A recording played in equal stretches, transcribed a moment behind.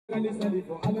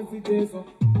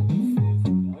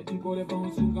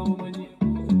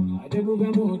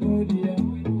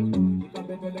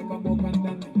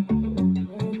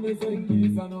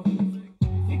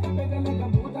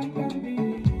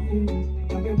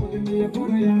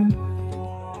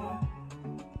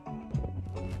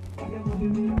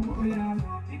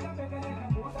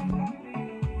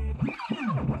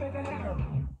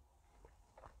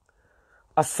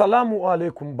Assalamu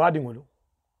alaikum badingolo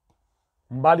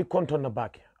mbali konton na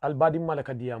bake albadi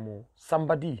malaka diamu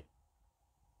sambadi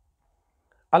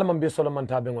alman be soloman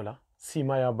tabe ngola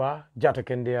sima ya ba jata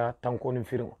kendeya tankoni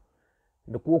firingo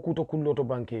de ko kuto kulloto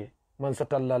banke man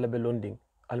satalla labe londing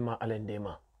alma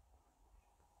alendema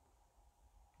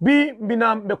bi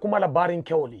binam be kumala barin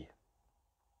kewli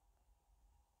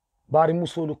bari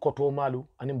musolu koto malu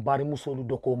anin bari musolu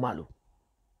doko malu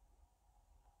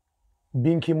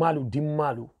binki malu dim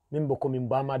malu min bako min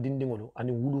bama dindingolo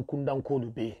ani wulu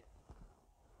kundankolu be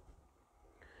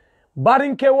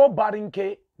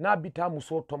barinke na bita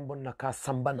muso tombon na ka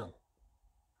sambanan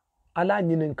ala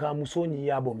nyinin ka muso nyi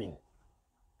yabo min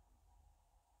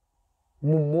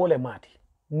mun mole mati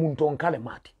mun ton kale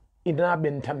mati ina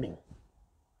benta min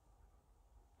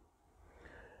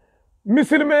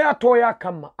misilme ya toya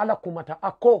kama ala kumata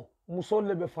ako muso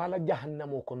lebe fala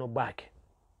jahannamo kono bake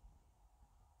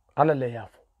ala le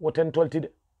yafo woten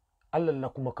toltide alla la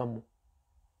kuma kammu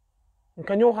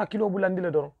nkanyo hakilo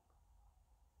bulandile doron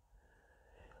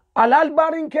alal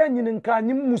barin ke nyinin ka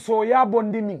nyim muso ya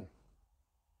bondi min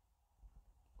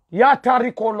ya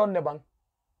tari kolon ne bang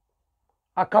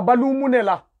akabalu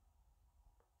munela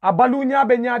abalu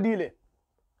nyabe nyadile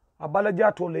abala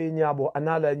jato le nyabo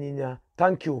anala nyinya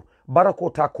thank you barako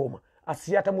takoma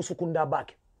asiyata musukunda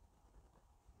bake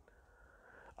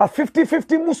a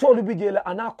 50-50 musolu bijele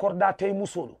ana korda tay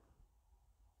musolu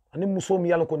ani muso mi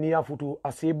yalla ko ni ya futu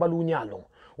ase balu nyalo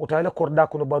o tayla korda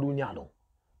ko no balu nyalo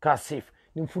ka sif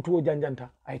nim futu o janjanta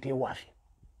ay te wafi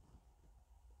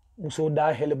muso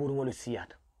da hele buru ngol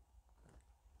siyata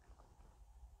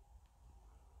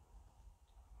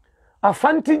a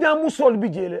fantinya musol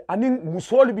bijele ani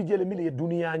musol bijele mi le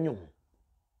duniya nyum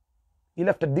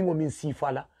ilafta dingo min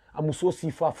sifala a muso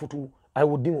sifa futu ay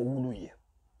wo dingo wuluye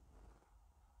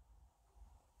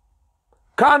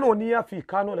kano ni ya fi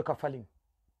kano le kafalin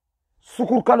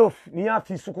sukur kalo ni ya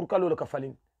fi sukur kalo le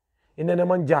kafalin inene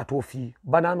man jato fi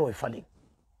banano e falin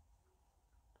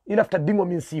ilafta dingo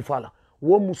min sifala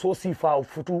wo muso sifa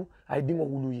futu ay dingo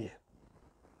wuluye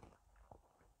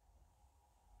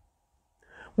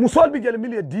musol bi gel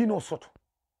mili dino soto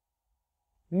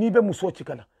ni be muso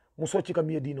cikala muso cika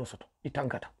mi dino soto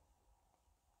itankata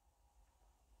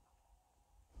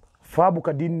fabu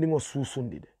ka dindingo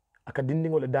susundide aka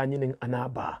dindingo le danyinin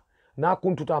anaba na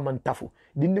kuntuta man tafu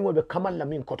dindingo be kamalla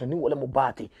min koto ni wala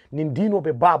mubati nin dino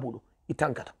be babulu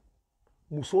itankata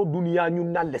muso duniya nyun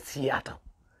nalle siyata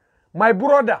my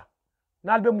brother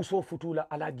nalbe muso futula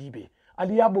ala jibe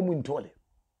aliyabo mun tole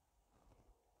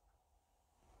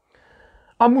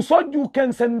a muso ju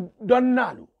kensen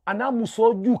donnalu ana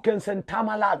muso ju kensen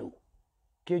tamalalu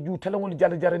ke ju talangol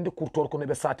jarjarende kurtor ko ne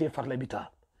be sate farle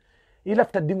bita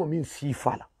ilafta dingo min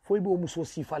sifala foy bo muso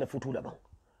sifala futula bang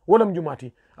wolam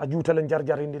jumati a ju talan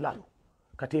jarjarende lalu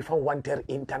kate fan wanter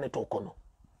internet o kono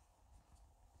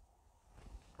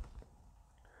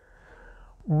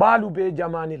balu be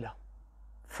jamani la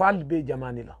fal be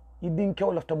jamani la idin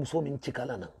kew lafta muso min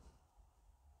cikala nan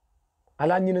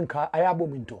ala nyinin ka ayabo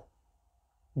minto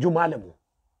jumale mu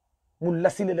mun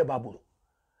lasile le babulu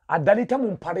adalita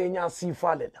mun parenya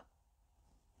sifale la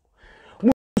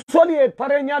musoli e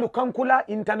parenya du kankula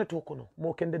internet o kono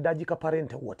mo kende daji ka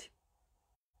parente woti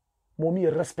mo mi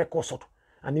respect ko soto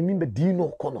ani mimbe dino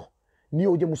kono ni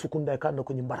oje musukunda kando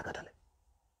ko nyimbarakatale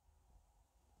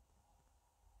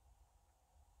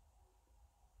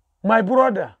my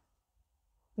brother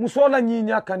musola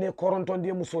nyinya kane koronto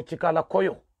ndiye muso cikala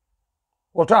koyo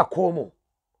ota komo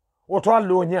oto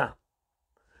allonya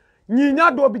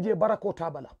nyinya do bije barako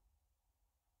tabala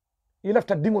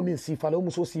ilafta dingo min sifa la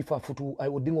muso sifa futu ay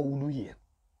o dingo wuluye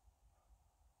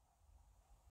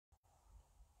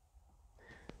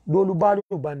dolu balu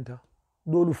banda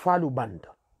dolu falu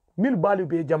banda mil balu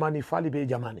be jamani fali be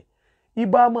jamani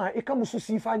ibama e kam muso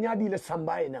sifa nyaadi le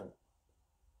sambaye nan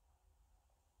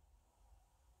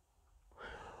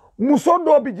muso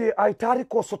do bije ay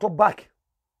tariko soto bak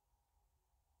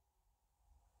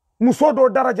muso do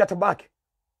daraja ta bak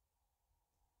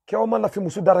kewo man la fi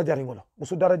musu daraja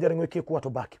ringola ke kuwato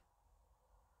bak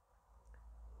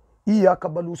iya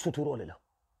kabalu suturole la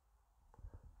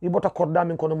ibota korda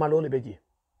min kono malole beji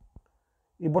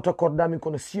ibota korda min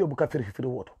kono siyo buka firi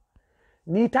woto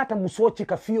ni tata musoci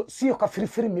ka fiyo siyo ka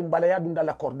firifiri min bala ya dunda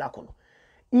la korda kono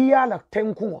iya la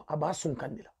tenkumo aba sun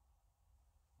kandila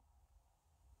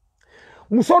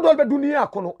muso dol be duniya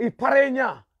kono i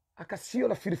parenya aka siyo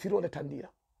la firifiri le tandira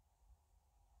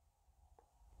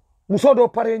muso do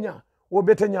parenya wo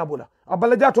bete nyabula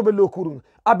abala jato be lokurun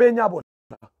abe nyabola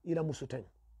ila muso ten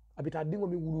abita dingo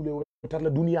mi wulule tar la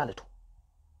duniya le to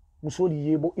muso li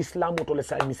yebo islamo to le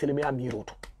sa misilme amiro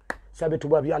to sabe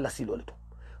tubabi yalla silo le to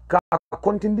ka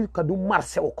kontindi ka du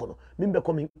marché o kono mimbe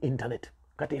ko min internet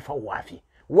kate fa wafi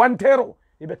wantero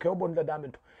ibe ke obon la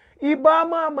damento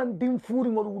ibama man dim furi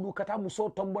ngol wulu kata muso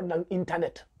tombon nan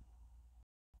internet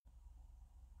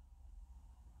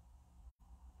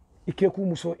ike ku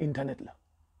muso internet la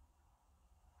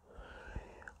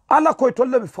ala koy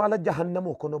tolle be fala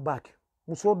jahannamo kono bake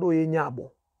muso do ye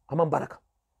nyabo amam baraka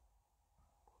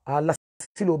ala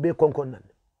silo be konkon nan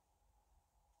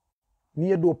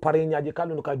niye do pare nyaaje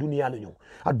kalon ka duniya la nyum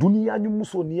a duniya nyum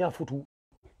muso niya futu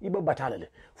iba batala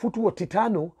le futu o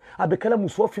titano abe kala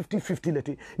muso 50-50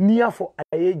 lete niya fo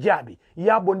aye jabi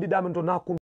ya bondi damento na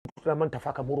kun man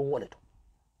tafaka murun woleto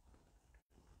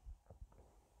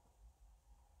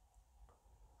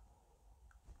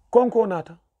konko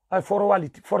nata ay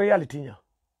for reality nya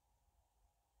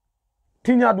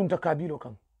tinya dun ta kabilo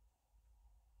kan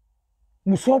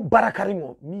muso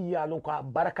barakaringo mi ya lon ko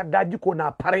baraka daji ko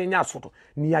na pare nya soto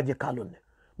ni yaje kalon ne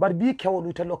bar bi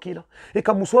kewolu te lokila e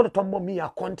ka muso to mo mi ya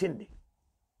kontindi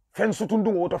fen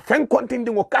sutundu woto fen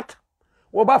kontindi ngo kat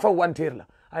wo ba fa wantirla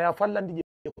aya fallandi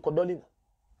je ko dolingo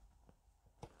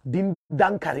din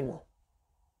dankaringo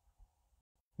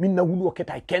min na wulu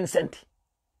oketa 15 centi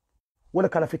wala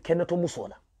kala fi kenato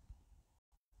musola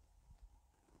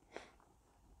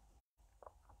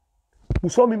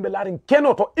muso min be larin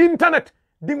kenoto internet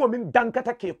dingo min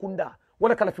dankata ke kunda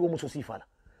wala kala fi wo muso sifala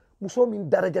muso min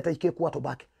darajata ke kuwato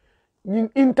bake nin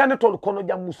internet ol kono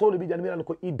jam muso le bi jan miran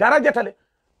ko i darajata le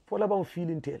fo la ban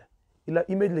feeling tela ila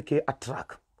image le ke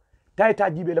attract tayta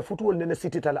jibe la futu wol ne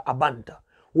sitita la abanta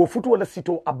wo futu wala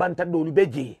sito abanta do lu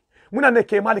beje muna ne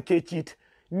ke mal ke cheat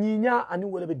nyinya ani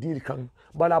wala be dir kan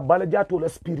bala jato la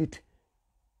spirit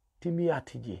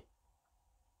timiyati je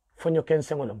fonyo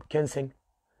kensen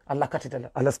alla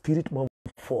katita ala spirit mo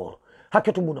for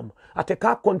haketu munam ate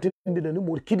ka kontinde ni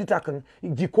mur kidita kan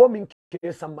jiko min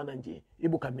ke sambananje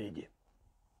ibuka meje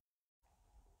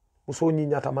muso ni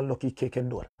nyata mallo ki keken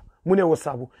dora mune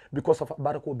wasabu because of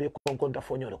barako be konkonta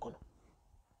fonyo kono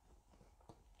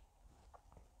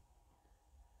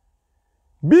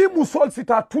bi musol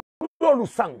sita tudolu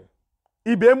sang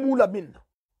ibe mula min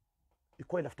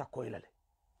ikoy lafta koylale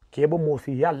kebo mo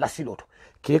fi yalla siloto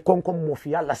ke konkon mo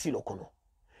fi yalla silo kono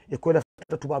ikoy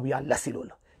lafta tubabu yalla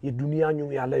silola e duniya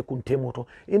nyum yalla e kun temoto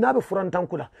inabe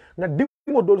furantankula nga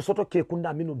dimo dol soto ke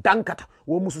kunda minu dankata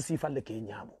wo musu sifalle ke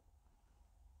nyamo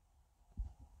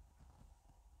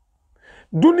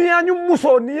duniya nyum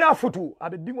muso niya futu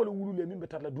abe dingol wulule min be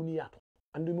tarla duniya to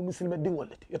andi mu muslima dingol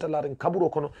leti yata laren kaburo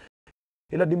kono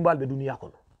ila dimbal be duniya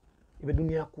kono ibe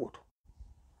duniya kuoto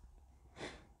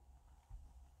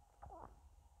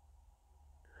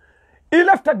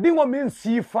ilafta dingo min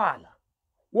sifala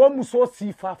wo muso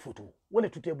sifa futu wala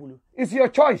tutebulu it's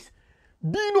your choice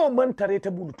dino man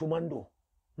tarete bulu tumando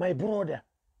my brother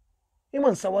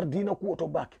iman sawar dina kuoto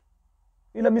back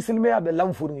ila muslima ya be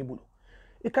lamfur ngi bulu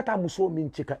ikata muso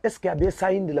min chika eske abe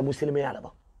sayindi la muslima ya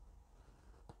laba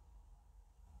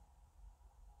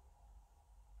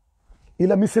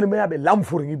ila muslima ya be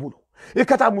lamfur ngi bulu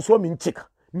ikata muso min chika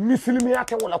muslima ya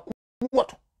te wala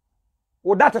kuoto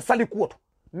o data sali kuoto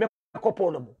me ko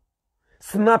polomo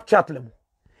snapchat lemo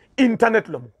internet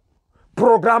lemo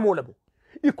programme lemo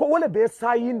iko wala be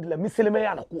sayindi la muslima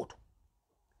ya la kuoto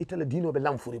itala dino be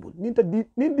lamfur bulu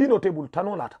nin dino tebul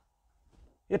tanolata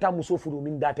eta muso furu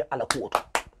min date ala kuoto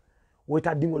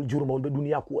weta dingol jurma be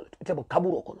duniya ko wala ete ba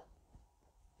kaburo kono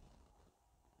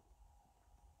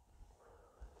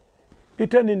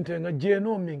iteninte nga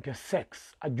jeno minke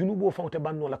sex a junubo fawte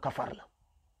banno la kafarla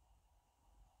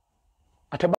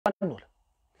ate banno la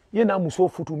yena muso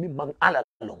futu min man ala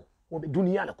long wobe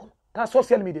duniya la kono ta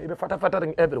social media be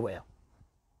fata everywhere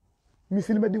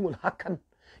misilme dingol hakkan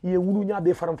ye wulu nya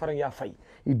be faram ya fay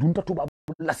e dunta tuba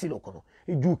lasilo kono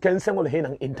e ju kensengol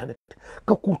henan internet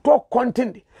ka kuto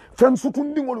content fem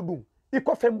sutundi ngol dum e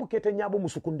ko fem bukete nyabo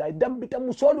musukunda e dambita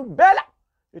musolu bela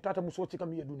e tata musoci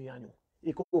kam ye duniya nyu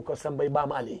e ko sambay ba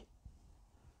mali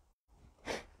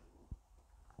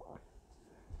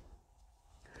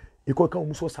e ko kan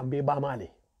muso sambe ba mali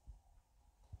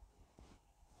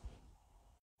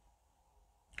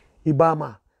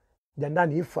ibama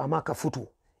jandani ifama ka futu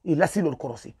e lasilo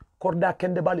korosi korda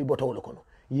kende balu botawol kono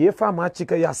ye fa ma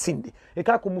chika ya sindi e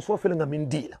ka ko muso fele ngamin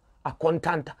dila a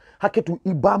kontanta haketu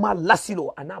ibama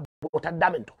lasilo ana bota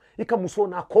damento e ka muso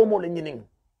na komo le nyinin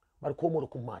bar komo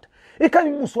ko mata e ka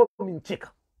muso min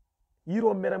chika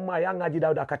yiro mere ma ya ngaji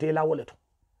dawda katela woleto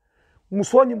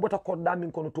muso nyi bota ko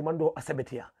damin kono tumando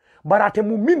asabetia barate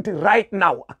mu minti right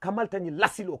now akamalta ni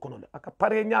lasilo kono le aka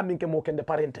pare nya min ke mo kende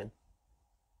parenten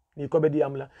ni ko be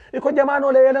diamla e ko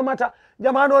jamano le yele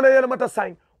mata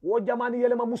sign wo jamani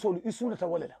yele ma musolu isuna ta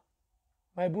wolela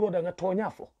may buroda nga tonya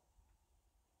fo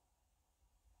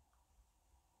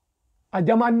a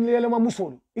jamani yele ma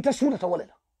musolu ita suna ta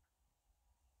wolela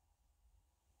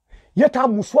yeta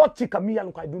musoti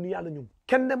kamiyal ko duniya la nyum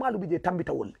kenne malu bije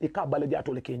tambita wol e ka bala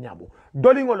jato le ke nyabo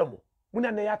doli ngolomo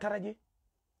munane ya taraje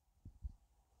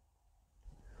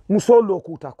musolo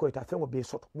kuta ko ita fengo be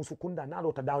soto musukunda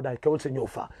nalo ta dawda ke wol se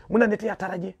nyofa munane te ya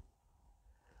taraje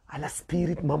ala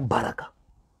spirit man baraka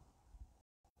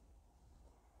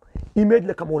image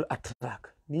le kamol attract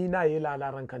ni na yela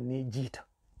la rankan ni jita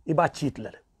iba cheat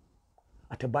la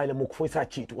ate bayle mo ko fo sa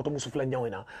cheat woto musufla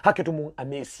nyawena haketo mun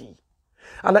amesi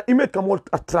ala image kamol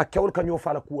attract kewol kanyo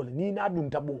fala kuwol ni na dum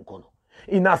tabun kono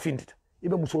ina findita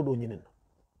ibe musodo nyinen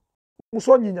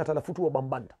muso nyinyata la futu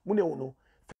bambanda mune wono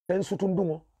fen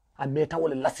sutundungo a meta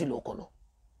wala lasilo kono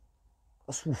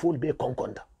asufol be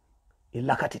konkonda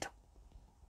illa katita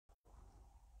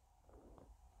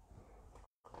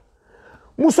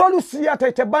musolu siyata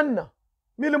ite banna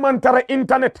milimantara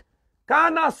internet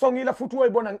kana songi la futu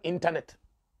bonan internet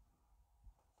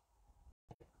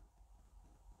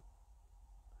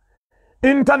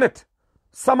internet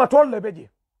samatol lebeje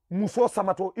muso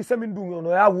samato isamin dungo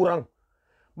no ya wuran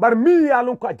bar mi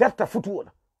yalon ko jarta futu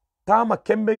wala tama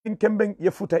kemben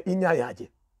ye futa inya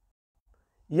yaje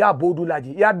ya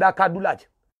bodulaji ya dakadulaji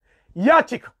ya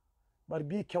chika bar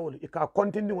bi kewol ika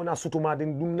kontindi wona sutuma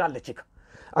din dum nalle chika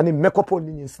ani mekopol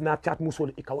ni snapchat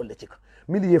musol ika wolle chika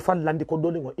mili ye fan landi ko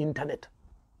dolingo internet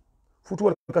futu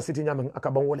wala ka siti nyamen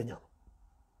aka ban wole nyama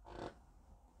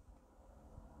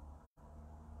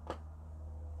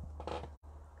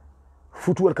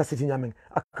futuwar kasiti nyamen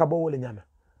akaba wole nyame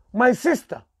my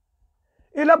sister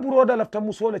ila buroda lafta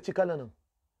muso le cikala nan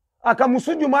aka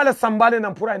musuju mala sambale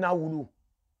nan pura na wulu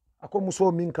ako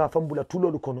muso min ka fambula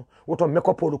tulolu kono woto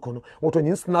mekopolu kono woto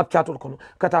nyin snapchatol kono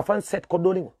kata fan set ko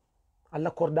dolingo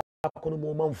alla korda kono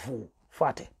mo manfu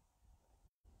fate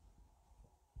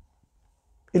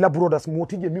ila burodas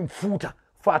motije min futa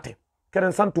fate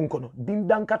keren santun kono din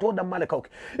dankato da male kawke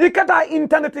ikata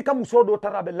internet ka muso do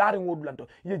tarabe lari ngodulanto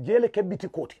ye jele ke biti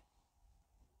koti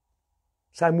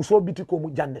sai muso biti ko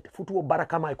mu jannete futu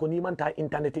baraka may ko ni manta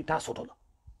internet ta sotola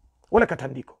wala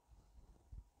katandiko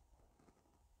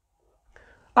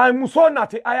ay muso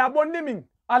nati ay abonni min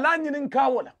ala nyinin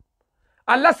kawola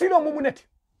alla silo mumuneti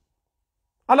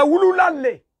ala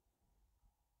wululalle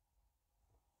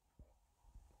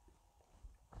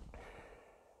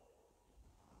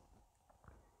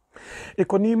e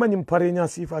ko ni manyim parenya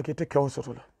sifa ke te kaw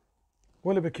sotola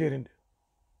wala be kerinde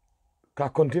ka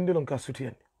kontinde lon ka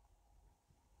sutiyande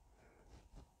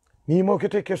ni mo ke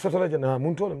te ke sotola jana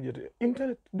mun tolam jete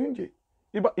internet dunje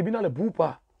ibina le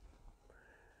bupa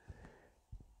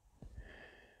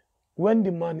when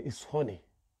the man is honey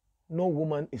no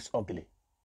woman is ugly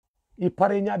i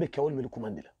parenya be kewol mil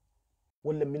kumandila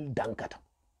wala mil dankata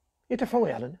ite fawo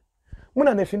yalla ne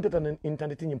muna ne fintata nan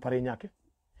internet nyim parenya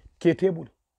ke tebul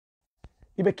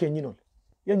ibe kenyinol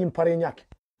ya nyim parenya ke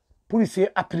pour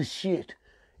se appreciate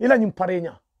ila nyim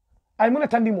parenya ay muna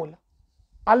tandi mola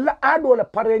alla ado la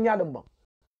parenya dum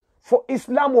fo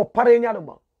islam o parenya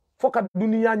dum fo ka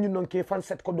duniya nyin non ke fan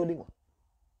set ko dolingo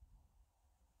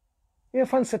e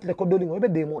fan set le ko dolingo ibe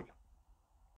de mola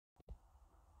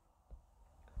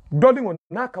dolingo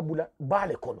nakabula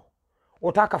bale kono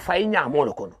otaka fainya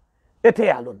molo kono ete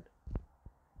yalon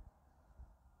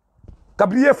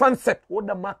kabriye fan set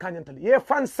woda makanyantali ye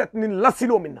fan set ni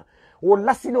lasilo minna wo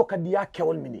lasilo kadiya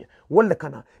kewol mini wala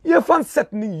kana ye fan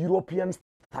set ni European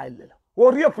style la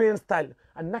wo European style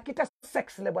anakita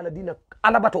sex le bala dina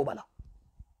alabato bala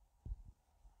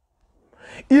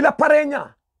ila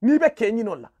parenya ni be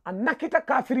kenyinola anakita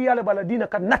kafiriya le bala dina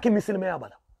kan naki muslime ya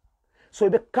bala so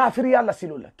be kafiriya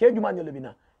lasilo la ke jumanyo le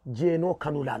bina jeno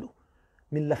kanulalu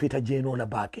min lafita jeno la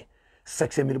bake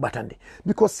sex mil batande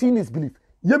because sin is belief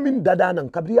yemin dada nan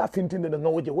kabriya fintinde na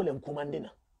ngawoje wole nkumandina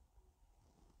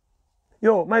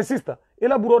yo my sister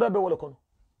ila buroda be wole kono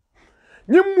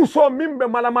nyim muso mimbe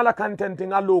mala content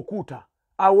ngalo kuta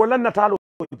a wala natalo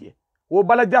je wo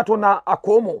bala jato na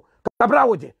akomo kabra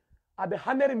woje abe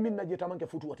hanere min na jeta manke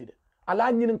futu watide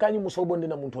ala nyin kanyi muso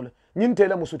bondina muntole nyin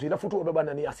tele musuti la futu be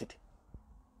banani asiti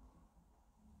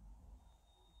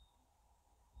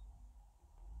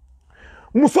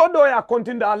musodo ya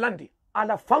kontinda alandi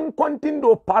ala fan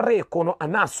kontindo pare kono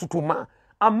ana sutuma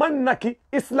amannaki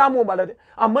islamo balade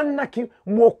amannaki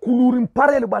mo kulurin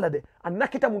parel balade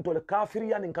annakita mun tole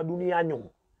kafiriya nin ka duniya nyon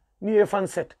ni e fan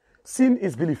set sin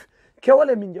is belief ke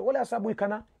wala minje wala sabu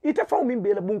kana ite faw min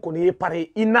bele bun ko ni pare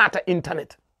inata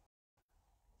internet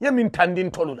ya min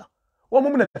tandin tolula wa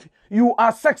mumna you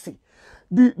are sexy.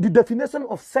 The definition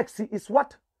of sexy is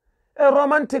what? A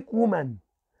romantic woman.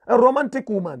 A romantic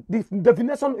woman. The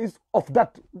definition is of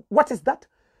that. What is that?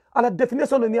 Ala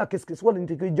definition ni akiskis wala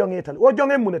ntiki jonge etali. O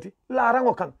jonge muneti la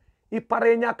rango kan. I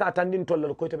parenya ka tandin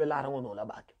tollo ko tebe la rango no la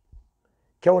baki.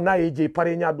 Kew na yeje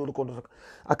parenya do ko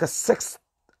aka sex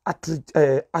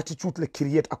attitude le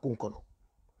create akun kono.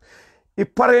 I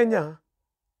parenya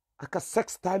aka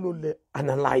sex style le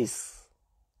analyze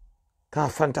ka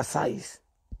fantasize.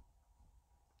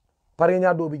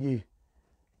 Parenya do biji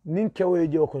nin kewe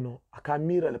je kono aka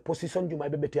mira le position juma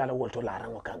be beti ala wolto la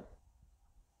rango kan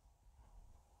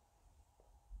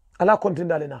ala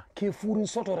kontindale na ke furin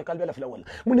soto re kalbe la flawal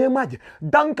mune maje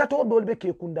dankato dolbe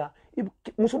ke kunda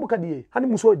musubu kadiye hani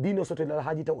muso dino soto la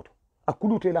haji tawto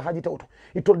akulu te la haji tawto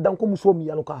itol danko muso mi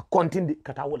yalo ka kontindi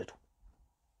kata woleto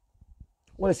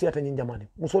wala siyata nyin jamani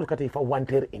muso kata fa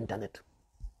wanter internet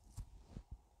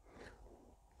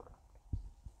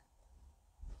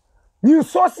ni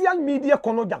social media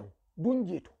kono jang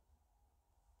dunjeto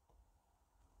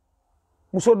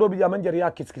muso do bi jaman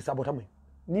jariya kiski sabota muy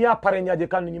ni ya pare nyaaje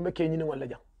kan ni me kenyi ni wala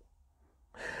jang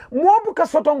mobu ka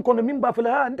soton kono min ba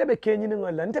fala ndebe kenyi ni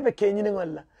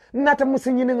wala nata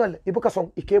musinyi ni wala ibuka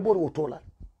son ikebor wotola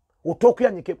wotoku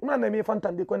ya nyike una na mi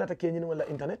fantandi ko nata kenyi ni wala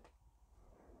internet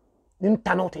nin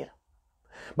tanotela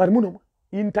bar muno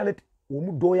internet wo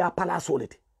mu do ya pala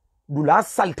solete dula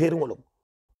salteri ngolom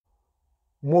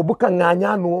mo buka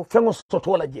nganya no fengo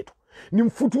sotola jeto nim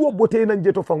futuo bote na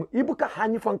jeto fango ibuka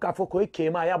hanyi fanka foko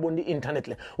kema ya bondi internet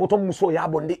le oto muso ya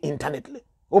bondi internet le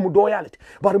o mu do yalete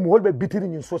bari mo holbe bitiri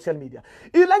ni social media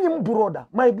ila nyim broda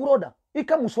my broda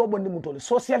ika muso bondi mutole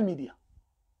social media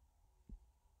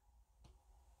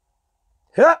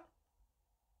he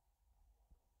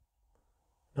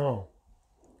no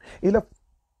ila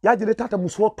ya jele tata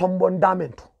muso tombo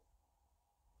ndamento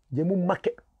je mu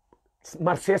make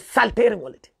marché saltere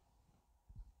ngolete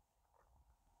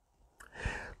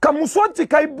kamusonti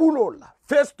kai bulola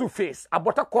face to face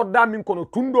abota korda min kono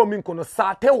tundo min kono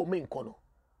sateo min kono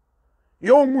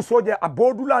yo musoje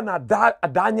abodula na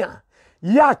adanya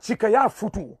ya chika ya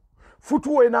futu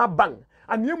na bang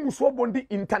anye muso bondi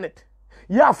internet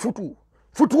ya futu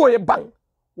ye bang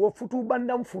wo futu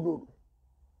bandam fulolu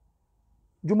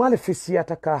jumale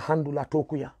fesiata ka handula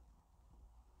tokuya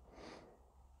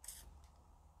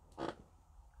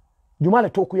jumale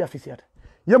tokuya fesiata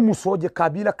ye musoje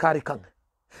kabila karikan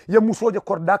ye musoje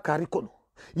korda kari kono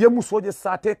ye musoje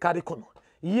sate kari kono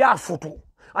ya futu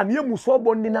an ye muso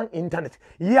bondi nan internet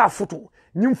ya futu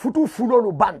nyim futu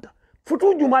fulolo banda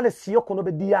futu jumale siyo kono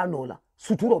be diano la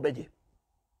suturo beje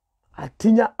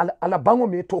atinya ala bango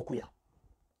me tokuya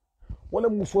wala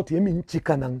musoti yemi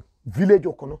nchika nan village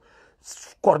kono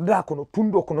korda kono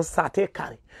tundo kono sate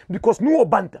kari because nuo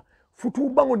banda futu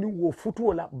bango ni wo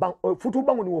futu la futu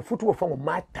bango ni wo futu wo fango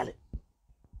matale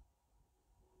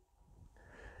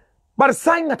bar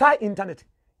sai ngata internet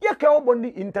ye ke o bondi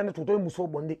internet to muso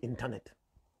bondi internet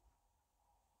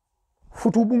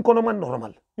futu bun kono man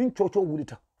normal nin chocho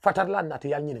wulita fatar la nata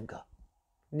yal nyininka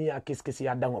ni ya kiskisi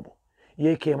ya dangobo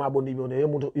ye ke ma bondi bi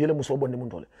yele muso bondi mun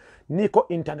tole ni ko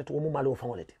internet wo mu malo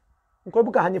fangolete ko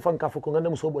buka hanyi fanka fuko nganda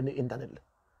muso bondi internet le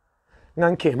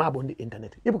ngan ke ma bondi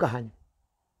internet ibuka hanyi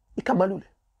ikamalule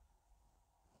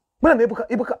mana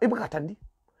ibuka tandi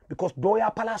because do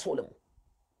ya palace ole mu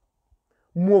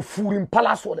mo furin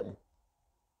palace ole mu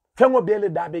fengo bele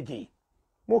dabeje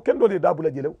mo kendo le dabula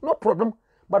jele no problem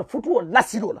bar futu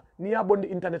lasilo la ni ya bondi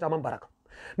internet amam baraka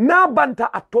na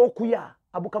banta atokuya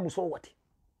abuka muso wati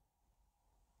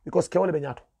because kewole be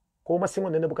nyato ko masingo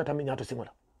nene buka tammi nyato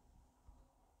singola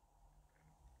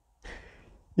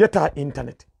yeta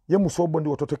internet ye muso bondi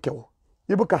wototo kewo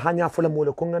ibuka hanya fula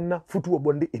mole ko nganna futu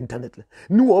bondi internet le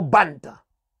ni wo banta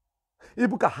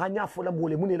ibuka hanya fula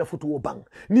mole muni la futu wo bang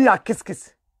ni ya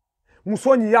kiskis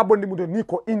musonyi ya bondi mudo ni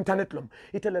ko internet lom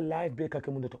itele live be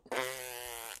kake mundo to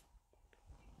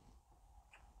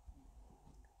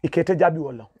ikete jabi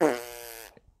wala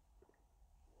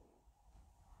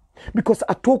because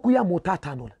atoku ya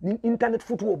motata no ni internet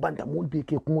futu wo banta mol be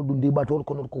ke ko dunde batol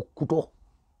ko ko kuto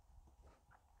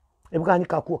ibuka ni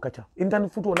ka ku kacha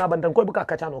internet futu na banta ko ibuka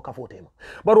kacha no kafotema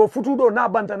baro futu do na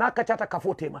banta na kacha ta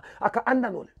kafotema aka anda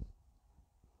no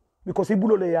because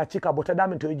ibulo le ya chika bota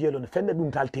damen to jelo ne fende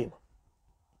dum taltema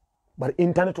bar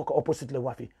internet ko opposite le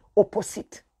wafi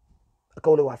opposite ka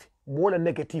wala wafi mo la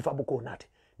negative abuko nati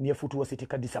ni futu wasiti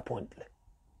ka disappoint le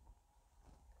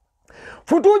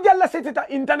futu jalla sitita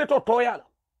internet o toyala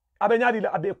abe nyaadi le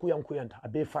abe kuyanta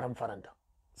abe faranta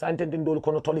sa entendin dol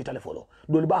kono toli telefolo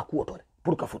dol ba ku otole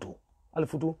pour ka futu al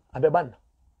futu abe banna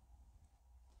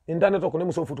internet ko ne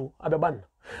muso futu abe banna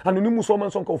anu ni muso man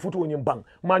son ko futu woni bang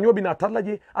ma nyobi na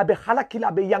tarlaje abe halakila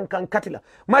abe yankan katila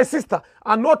my sister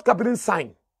are not kabrin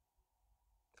sign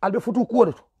albe futu ku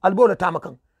wodo albe wala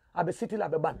tamakan abe sitila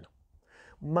abe banna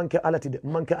manke alati de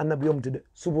manke annabiyum de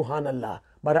subhanallah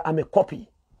bara ame copy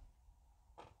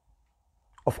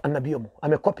of annabiyum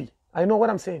ame copy. I know what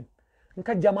I'm saying.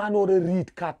 Nka jamano re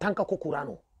read ka tanka ko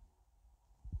Qur'ano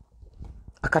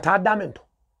akata damento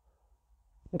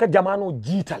nka jamano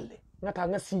jitalle ngata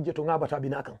nga sije to ngabata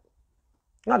binakan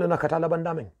ngalo nakata laban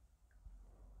damen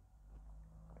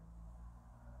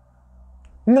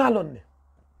ngalon ne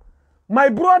my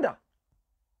brother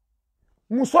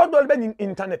musodol be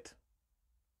internet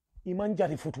iman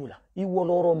jari futula I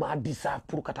woloro ma disa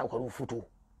pour kata ko futu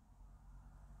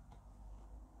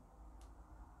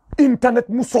internet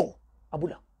muso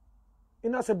abula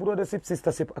ina se brother sip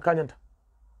sister sip akanyanta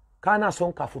kana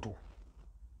son ka futu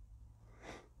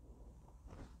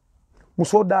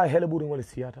muso da hele buri ngol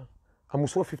siyata a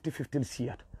muso 50-50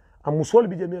 siyata a muso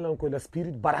bi jemi ko la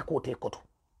spirit barako te koto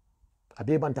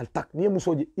abe bantal tak ni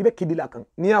muso je ibe kidila kan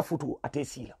ni ya futu ate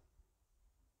sila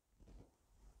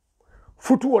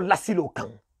futu o lasilo kan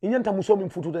inyanta muso min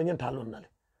futu da nyanta lonnale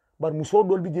bar muso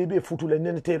dol bi je be futu le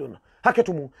nen telona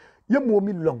haketu mu yemo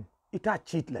mi long ita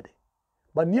cheat la de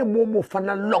ba nie momo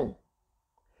fana long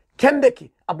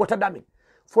kendeki abota dami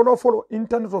follow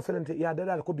internet o felente ya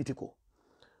dada ko bitiko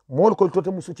mol ko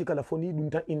tote musu ci kala foni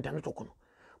dunta internet o kono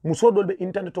muso dolbe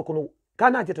internet o kono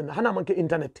kana jeta hana manke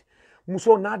internet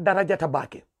muso na daraja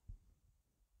tabake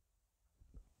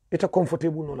ita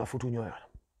comfortable no la futu nyoya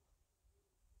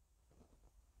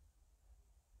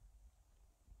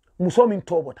muso min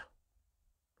tobota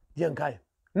jengaye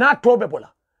na tobe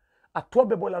bola a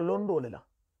tobe bola londo lela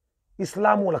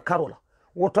islamu la karola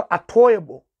woto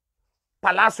atoyebo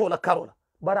palaso la karola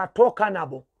bara to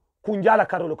kanabo kunjala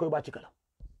karola ko ba cikala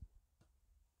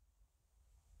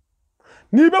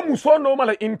ni be muso no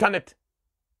mala internet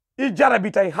I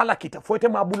jarabita I halakita foite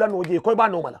mabula noje ko ba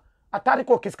no mala atari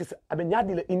ko kiskis abe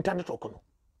nyadi le internet okono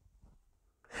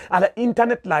ala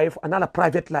internet life anala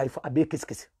private life abe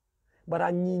kiskis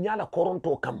bara nyinyala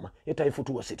koronto kamma eta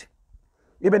ifutu wasiti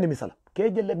ibe ni misala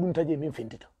keje le dum taje min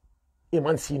fintita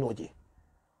man sinoje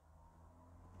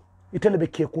itelebe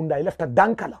ke kunda ilafta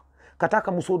dankala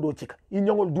kataka muso do cika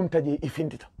nyongol dum taje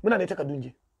ifintita muna ne taka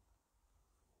dunje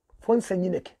fon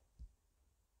sanyineke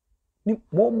ni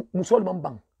mo musol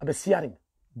mambang abe siaring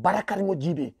barakari ngo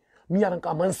jibe mi yaran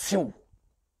ka man siw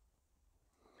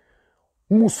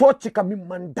muso cika mi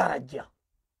man daraja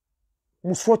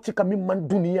muso cika mi man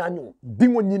duniya nyu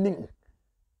dingo nyinin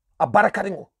a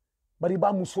barakari ngo bari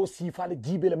ba muso sifa le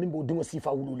jibe la mimbo dingo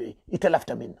sifa wulule ite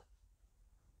lafta min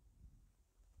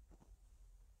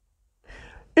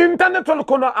internet ol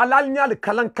kono alal nyaal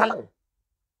kalan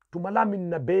tumala min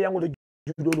na be yango le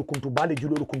judolu kuntu bale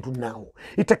judolu kuntu nawo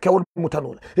ite kewol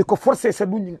mutanola e ko forcer se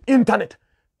dunyi internet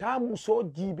ta muso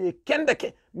jibe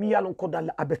kendeke mi yalon ko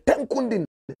dal abe tenkundin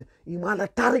imala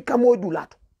tarika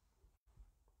modulato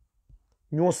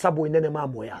nyo sabo nene ma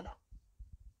moyala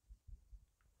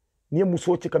ni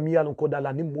muso cika mi yalon ko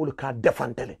dala ni mol ka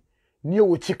defantele ni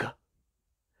wo cika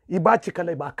iba cika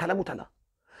la ba kalamutala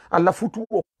alla futu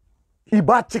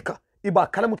iba cika iba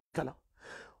kalamutala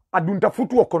adunta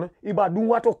futu kono iba dun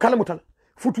wato kalamutala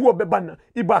futu be banna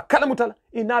iba kalamutala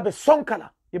inabe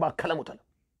sonkala iba kalamutala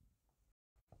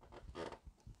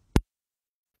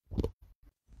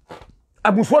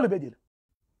amusole bedil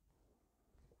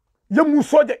ya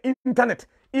musoje internet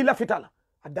ila fitala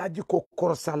adaji ko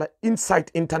korsala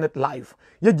inside internet live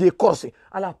yeje korsi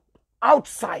ala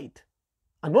outside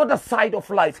another side of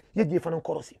life yeje fanan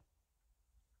korsi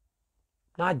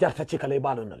na jarta ci kala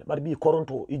balon nale barbi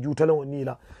koronto I jutale woni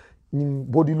la ni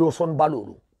body lotion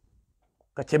balolu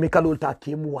ka chemical ta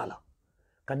kemu wala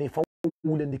kane fa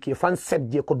wule ndike fan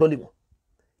sedje ko dolimo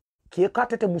ke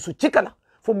katete musu cikala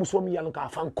fo muso mi yalon ka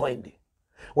fan koyndi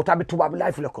wotabe tubab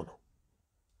life le kono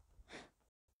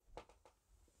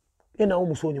ena o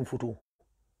muso nyim futu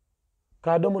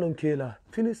ka domonon kela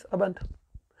finis abanta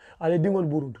ale dingol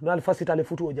burundu nal fasita le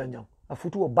futu o janjam a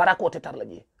futu o barako te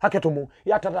tarlaje haketo mo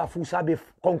ya tata fu sabe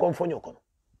konkon fonyo kono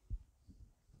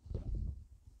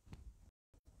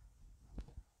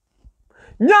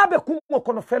nyabe kumo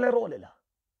kono felerole la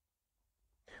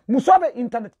musobe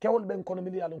internet kewol ben kono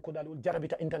mili yalon ko dal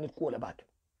jarabita internet ko le baake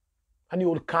hani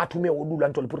wol katume o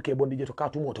dulantol pour que bondi jeto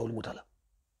katumo tawol mutala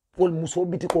wol muso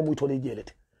biti ko muy tole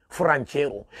jelete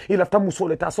franchero ila ta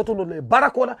musole ta soto no le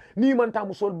barakola ni man ta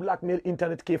musol blackmail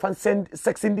internet ke fan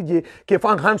sex indije ke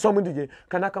fan handsome indije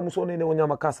kanaka musone ne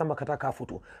wonyama kasama kata ka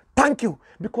futu thank you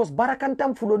because barakan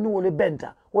tam fulo ni wole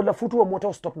benta wala futu wa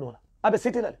mota stop no abe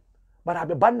sitilale bara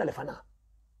abe banna le fana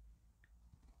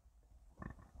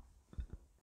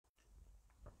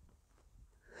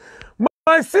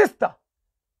my sister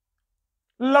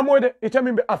la moide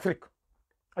itamimbe Africa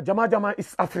a jama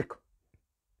is Africa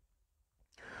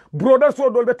brother so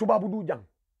dolbe tubabu du jang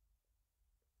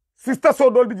sister so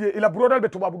dolbe je ila brother be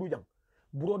tubabu du jang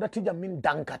brother tijam min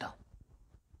dankata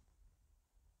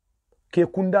ke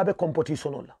kunda be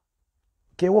competition la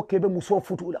ke wo kebe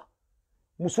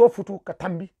muso futu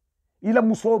katambi ila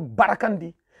muso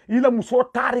barakandi ila muso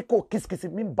tariko kiskisi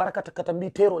min barakata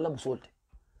katambi tero la musolte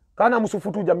kana muso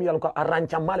futu jam yal ko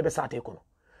arancha male be sate kono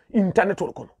internet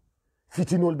ol kono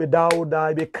fitinol be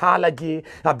dawda be kalaje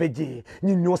abeje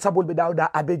ni nyosabol be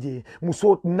dawda abeje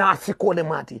muso nafiko le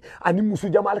mati ani musu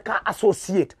jamal ka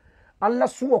associate alla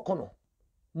suwo kono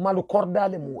malu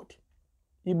kordale moti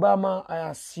ibama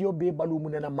aya siyo be balu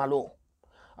munela malo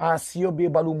aya siyo be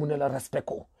balu munela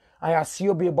respecto aya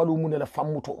siyo be balu munela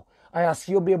famuto aya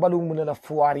siyo be balu munela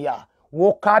fuaria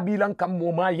wo kabilan kam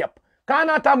mo mayap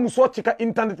kana ta muso cika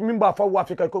internet min ba fa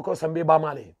wafika ko sambe ba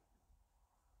male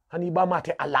hani ba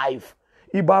mate alive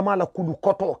ibama la kulu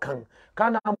koto kan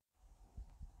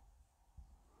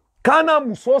kana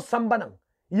muso sambanan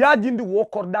ya jindi wo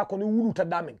korda ko ni wuluta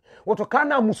damen woto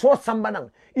kana muso sambanan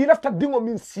ilafta dingo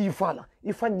min sifala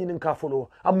ifanyinin ka folo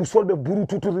am musolbe buru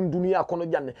tuturin duniya kono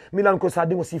janne milan ko sa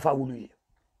dingo sifa wuluyi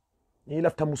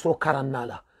ilafta muso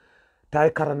karannala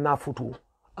tay karanna futu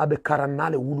abe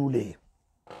karannale wulule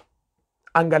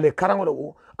angale karangolo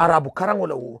wo arabu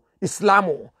karangolo wo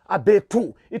islamo abe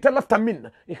tu ita lafta min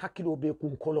i hakilo be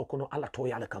kun kolo kono ala to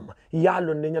yala kama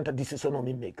yalo ne nyanta decision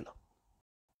mi megla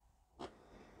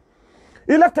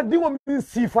ilafta dingo min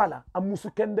sifala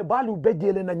amusu kende balu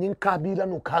bejele na nyin kabila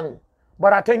no kan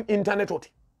baraten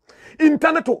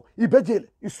interneto ibejele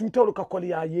isutelo ka koli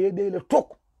ya yedele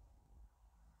tok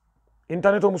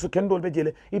interneto musu kendo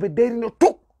bejele ibe deri no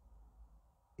tok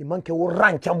imanke wo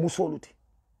rancha musoluti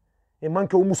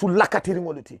imanke wo musu lakatiri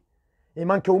ngoluti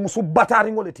imanke wo musu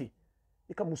batari ngoluti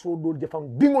ika muso dol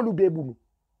jefan dingolu bebunu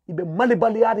ibe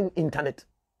malibali yarin internet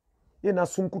yena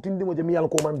sunkutindi mo jemi yalla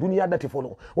ko man duniya dati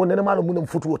folo wonene malo munam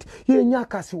futuwoti ye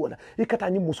nyaka si wala ikata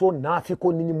ni muso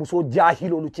nafiko ni muso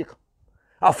jahilo lu cika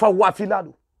afa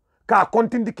wafiladu ka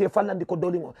kontindi ke falandi ko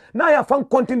dolingo na ya fan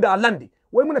kontindi alandi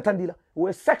way muna tandila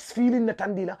we sex feeling na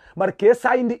tandila bar ke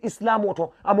sayindi islam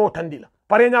oto amo tandila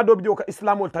parenya dobi joka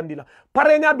islam ol tandila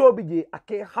parenya dobi je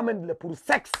ake hamendle pour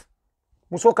sex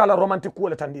muso kala romantique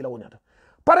wala tandila wonata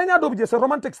parenya dobi je c'est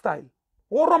romantic style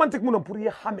o romantic munam pour ye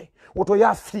hame woto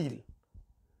ya feel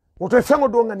woto fengo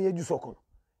do ngani ye jusoko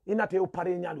inate o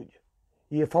parenya luje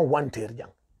ye fan wanter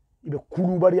jang ibe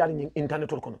kulu bari yali nyin internet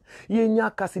kono ye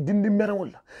nyaka si dindi meren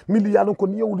wala mili yalon ko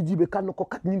yewulu jibe kan ko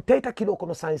kat nyin tayta kilo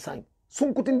kono sai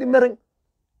sunkutindi meren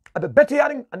abe beti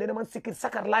yaring anene man sikir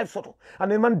sakar live soto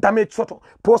anene man damage soto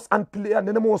post and play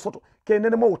anene mo soto ke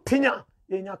nene mo tinya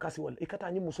ye nyaka si wala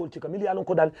ikata nyi musol cika mili yalon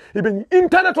ko dal ibe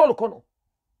internet kono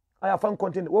aya fan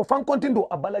continue wo fan continue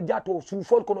abala jato su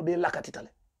fol kono be lakatitale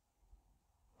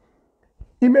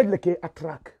image leke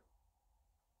attract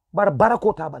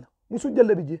barako tabala musu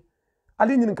jelle bije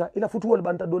ali nyininka ila futuwol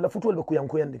banta do la futuwol be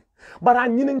kuyanko yande bara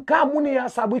nyininka muni ya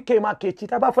sabu ke ma ke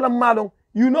cita ba falam malon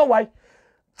you know why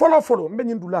follow mbe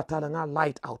nyindu la tala nga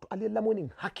light out ali la morning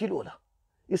hakilo la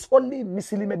it's only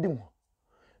misilime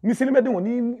dingo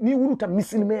ni wuluta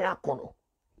misilime ya kono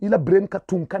ila brain ka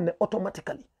tunkan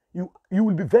automatically you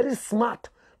will be very smart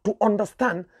to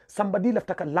understand somebody left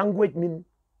like a language mean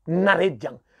narrate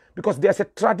because there's a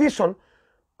tradition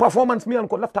performance me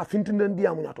anko lafta fintinde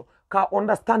ndiya munyato ka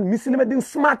understand misilime din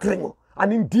smart ringo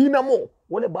anin dinamo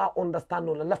wole ba understand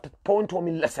no lafta point o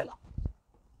min lesela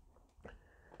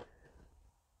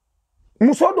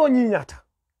musodo nyinyata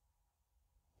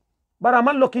bara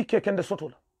man loki kekende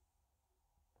sotola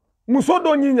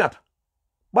musodo nyinyata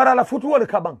bara la futu wole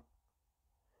kabang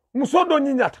musodo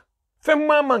nyinyata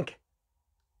femma manke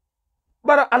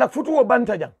bara ala futu wo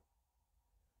banta jang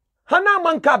hana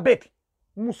manka beti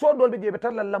musodo be jebe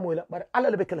talla lamoyla bare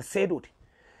ala be kala sedoti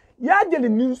ya jeli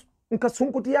news nka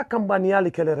sunkuti ya kambani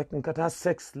yali kele rek nka ta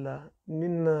sex la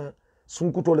ninna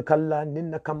sunkuto le kala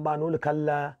ninna kambano le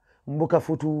kala mbuka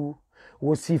futu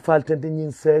wo sifal tante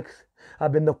nyin sex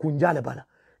abenda kunjale bala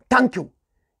thank you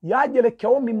ya jele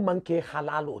kew min manke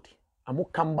halaloti amu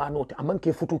kambanoti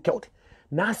amanke futu kewti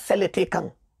na selete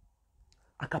kan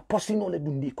aka posino le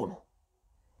dundi kono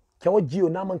kewo jio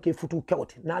na manke futu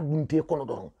kewti na dunte kono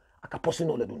doron aka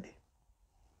posino le dundi.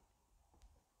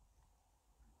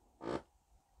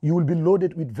 You will be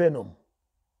loaded with venom.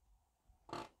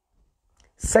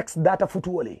 Sex data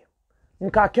futu wale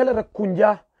nka kele rek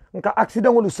kunja nka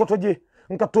accident wolu sotoje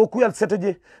nka tokuyal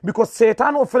setoje because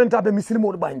setan o felenta be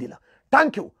misilmo bandila.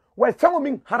 Thank you. Why fengo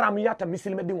min haram yata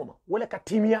misilme dingoma wala ka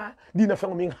timia dina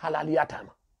fengo min halal yata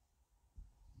ma.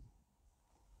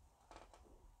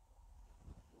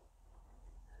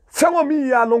 Fengo mi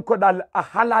ya lonko dal a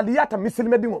halal yata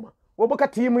misilme dingoma woboka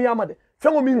timu yama de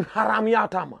fengo min haram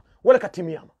yata ma wala ka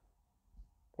timia ma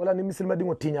wala ni misilme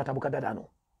dingo tinyata buka dadano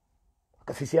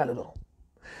ka fisiala do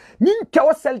nin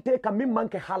kewo selte kam min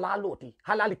manke halaloti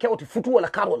halali kewti futu wala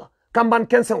karola kamban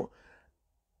kensen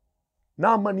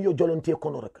na man yo jolonte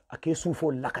kono rek ake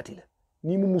sufo lakatile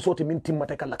ni mu musoti min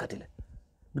timmata ka lakatile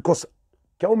because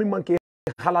kewo min manke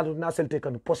halalo na selte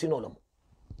kan posino lam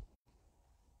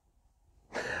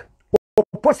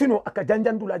posino aka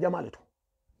janjandula jamaleto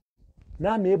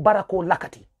na me barako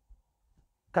lakati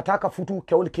kataka futu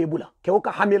kewol kebula kewo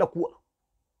ka hamela kuwa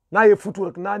na ye futu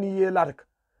rek nani ye larek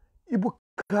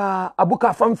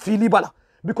abuka fam fili bala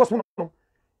because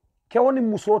kewo ni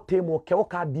muso temo kewo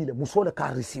ka dile muso le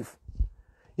ka receive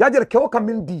yajer kewo ka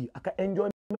min di aka enjoy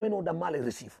meno da mal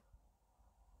receive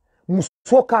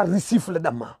muso ka receive le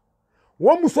dama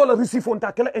wo muso le receive on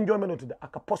ta kele enjoy meno tida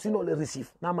aka posino le receive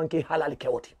na manke halal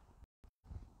kewoti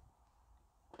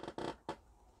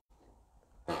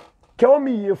kewo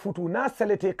mi ye futu na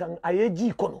selete kan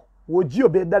ayeji kono wo jio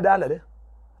be dadala le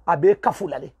abe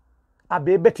kafula le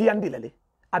abe betiyandi le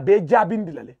abe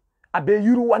jabindi le abe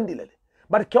yuru wandi le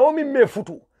bar kewo mi me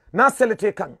futu na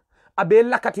selete kan abe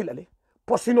lakati le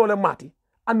posino le mati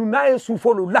anu na ye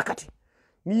sufolo lakati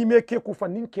ni me ke ku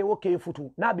fanin kewo ke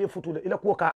futu na be futu le ila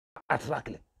ko ka attract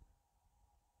le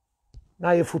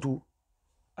na ye futu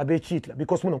abe cheat la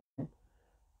because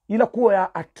ila ko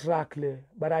ya attract le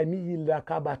bara mi yilla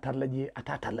ka ba tarlaje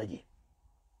ata tarlaje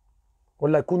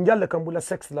wallahi kun jalle kan bula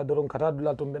sex la doron kata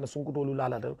dula to mbena sunkuto lu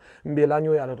lala do mbe la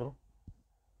nyo yala do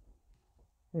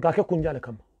nka ke kun jalle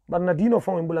kam barna dino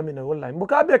fon mbula mina wallahi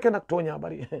mbuka be ke nak tonya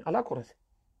bari ala ko rese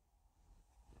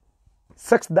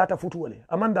sex data futu wale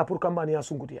amanda pour kambani ya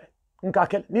sunkuti ay nka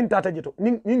kel nin tata jeto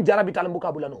nin jarabi tal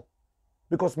mbuka bula no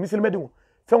because misil medingo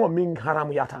fengo min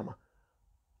haram yatama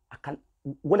akal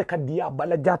wala kadiya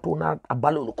bala jato na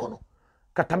abalo kono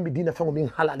katambi dina fengo min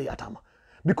halali yatama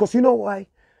because you know why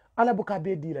ala buka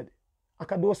be dila de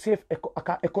aka do safe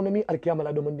aka economy alkiyama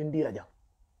la do mandin dila jam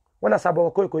wala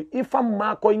sabo koy koy ifam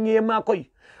ma koy ngema koy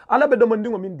ala be do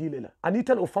mandingo min dile la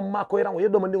anitel o fam ma koy ran o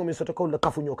do mandingo min soto ko la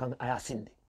kafunyo kan aya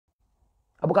sindi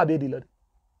abuka be dila de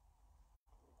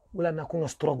wala na ko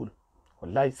struggle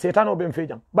wallahi setano be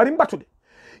mfejam bari mbatude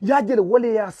ya jele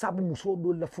wole ya sabu muso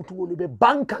do la futu wole be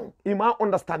bankan ima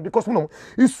understand because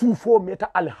isufo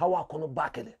meta al hawa kono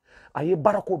bakele aye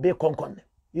barako be konkonne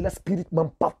ila spirit man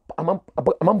pap amam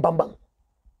bambang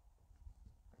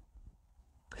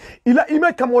ila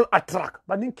ime kamol attract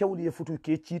banin kewli ye futu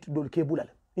ke cheat dol ke bulal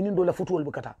inin do la futu wol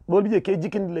bukata dol biye ke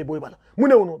jikin le boy bala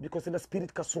munewno because the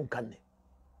spirit ka sunkanne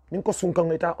nin ko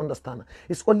sunkan ita understand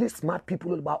it's only smart people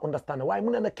will ba understand why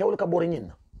munena kewol ka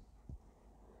borinyin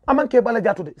aman ke bala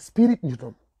jatude spirit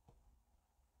newton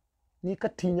ni ka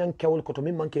tinyan kewol ko to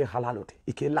min manke halalote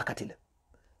ike lakatile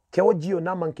kewo jiyo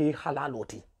na manke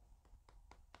halaloti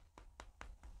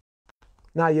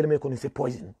na yelme ko ni c'est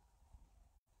poison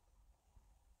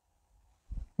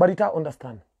but ita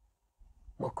understand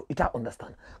moko ita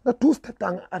understand na two step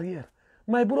tang arrière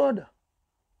my brother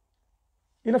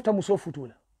ilafta muso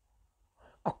futula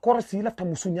akorsi ilafta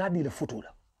musu nyaadi le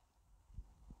futula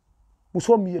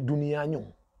muso mi dunia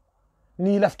nyong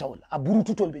ni lafta wala aburu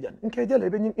tutol be jan nke jele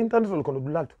be nyin internet ko no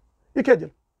dulalto ike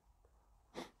jel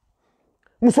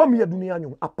muso mi dunia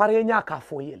nyong apare nya ka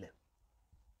fo yele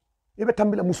ibe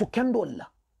tambila musu kendolla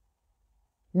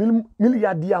mil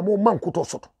ya dia mo mankuto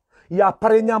soto ya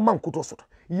parenya mankuto soto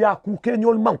ya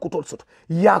kukenyol mankuto soto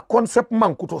ya concept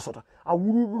mankuto soto a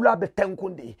wurula be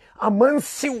tenkundi a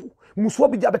mansiw muso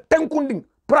bi jabe tenkundi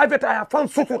private aya fan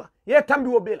sutura ye tambi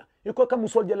wo bela iko ka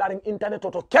muso je laring internet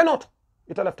to kenot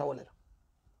ito lafta wala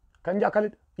kanja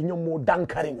kalit inyom mo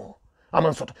dankari mo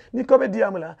aman soto ni ko be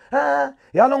diamula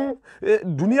ya long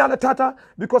dunia la tata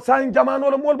because sain jamano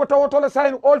lo mol bata woto la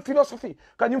sain all philosophy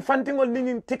kanyum fantingol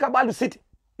ningin tikabalu city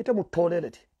ite mu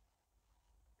toleleti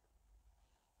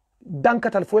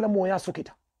dankatal fo la mo ya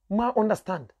sukita ma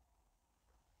understand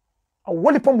a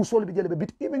wali pa musol be jele be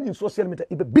bit even in social media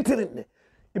ibe bitirinne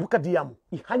ibuka diamu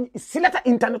i silata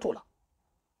internet wala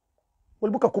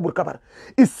wal buka kubur kabar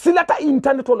i silata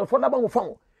internet wala fo la bango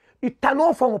fango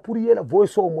itano fango pour yela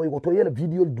voice o moy goto yela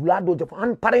video dulado je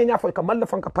an parenya fo ka malla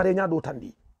fanka parenya do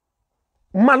tandi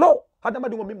malo hadama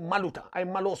dingo mi maluta ay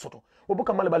malo soto o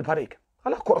buka mal bal parek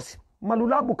ala korsi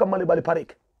malula buka mal bal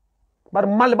parek bar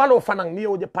mal balo fanan ni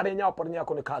o je parenya o parenya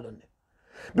ko ne kalonne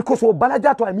because o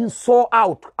balajato I mean so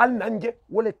out al nanje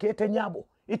wala kete nyabo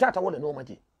itata wala no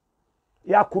maji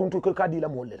ya kuruntu ko kadi la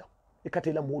molle la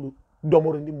ikate la molu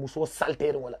domoro ndi muso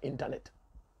saltere wala internet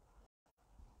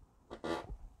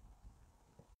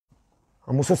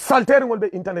muso saltere ngol be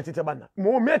internet ite banna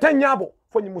mo meta nyabo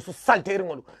foni muso saltere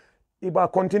ngol iba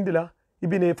kontindi la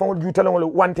ibine fangol jutala ngol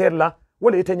wanter la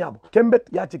wala ite nyabo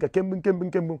kembet ya tika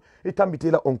kembin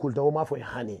itambite la oncle da o ma fo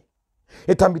hani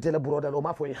itambite la broda lo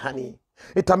ma fo hani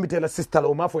itambite la sister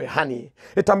lo ma fo hani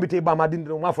itambite ba madinde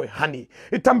lo ma fo hani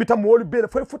itambita mo wol be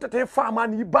fo futata fama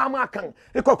ni ba ma kan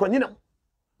e ko nyinam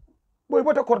boy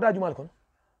bota korda jumal kon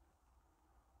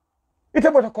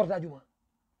ite bota korda jumal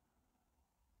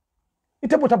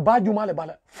ite bota ba jumale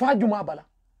bala fa juma bala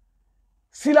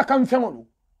sila kam fengolu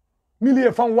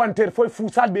milie fan wanter fo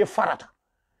fusal be farata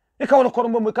e ka wala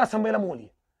korombo mo ka sambela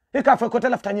moli e ka fa ko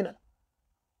telafta nyina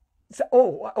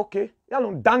oh okay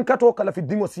yalon dankato kala fi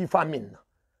dingo si famin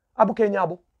abuke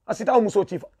nyabo asita o muso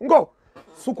chifa ngo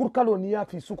sukur kalo ni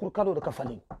yafi sukur kalo da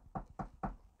kafalin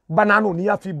banano ni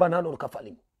yafi banano da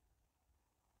kafalin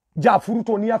ja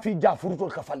furuto ni yafi ja furuto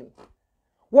da kafalin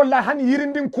wallahi hani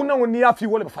yirindin kuna woni yafi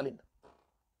wala kafalin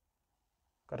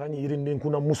katani yirindin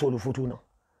kuna muso lu futuna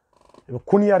e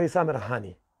kun yari samara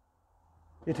hani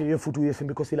ite ye futu ye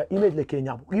simbi ko sila image le ke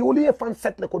nyabo yoli ye fan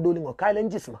set le ko dolingo kaylen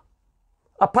jisma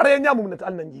apare nyamu net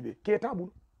al nanjibe keta bul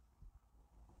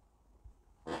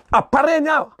apare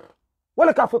nyawa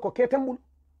wala ka fe ko ketem bul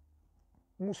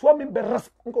muso min be ras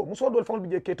ko muso dol fon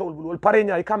bije ketol bul wal pare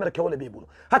nyaay camera ke wala be bul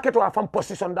haketo a fam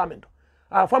position damento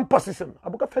a fam position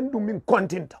abuka fen dum min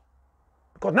content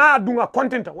ko na dunga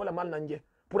content wala mal nanje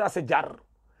pour ase jar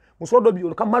muso do bi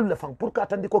ka mal le fam pour ka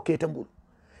tandi ko ketem bul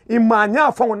imma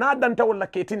nya fon na danta wala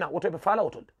ketina woto be fala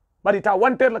woto bari ta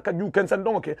wanter la ka ju ken san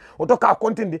donke o to ka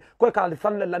kontindi ko ka le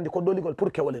fan le landi ko doligol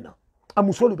pour ke wolena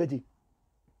amusolu beji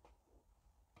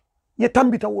ye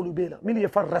tambita wolu bela mili ye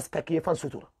fan respect ye fan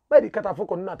sutura bari kata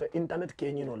foko nata internet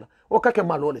ke nyino la o ka ke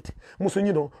malolete musu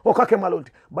nyino o ka ke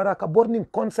malolete baraka burning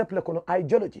concept le kono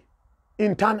ideology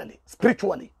internally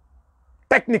spiritually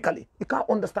technically I ka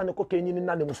understand ko ke nyini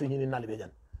nane musu nyini nale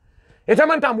bejan e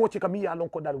tamanta mo ci kam ya lon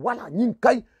ko dal wala nyin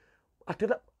kay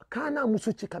atira kana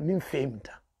musu ci kam min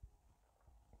femta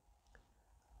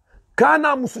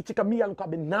kana musu chika miya nuka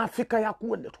be nafika ya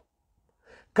kuwele to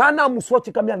kana musu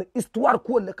chika miya histoire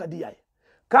kuwele kadiyaye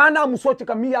kana musu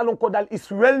chika miya lon kodal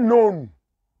is well known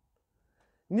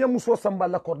niya musu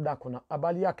sambala korda kuna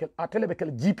abali yake atelebe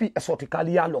kel GPS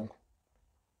otikali ya long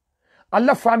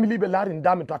alla family be larin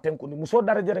dame to atenko ni musu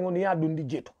daraje ngoni ya dundi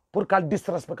jeto pour kal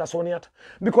disrespect soniata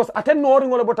because aten nori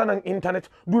ngole botana internet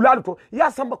dulal to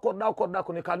ya samba korda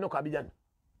ko ne kalno ka bijan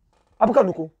abuka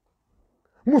nuko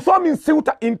muso min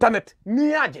siuta internet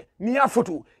ni yaje ni ya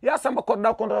futu ya samba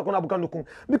kodda kontra ko abukan dukun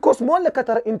because mo le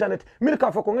katara internet min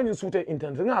ka fa ko ngani suute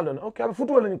internet ngalon okay abu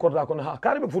futu wala ni kodda ko ha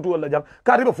karibe futu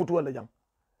wala jam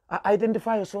a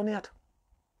identify so ne ata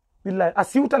billahi a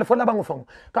siuta le fola bango fam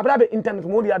kabra be internet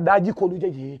mo ya daji ko lu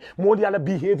jeje mo ya la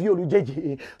behavior lu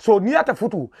jeje so ni ata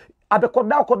futu abe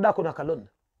kodda ko na kalon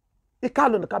e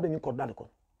kalon ka be ni kodda ko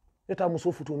eta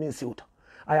muso futu min siuta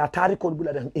aya tari ko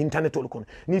bula dan internet ol kono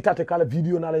ni tata kala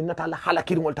video na la nata la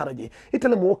halakir mol taraje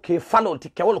itala mo ke falol ti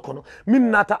kewol kono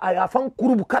min nata aya fan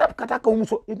kurubu karab kata ka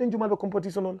muso iden jumal be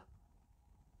competition on la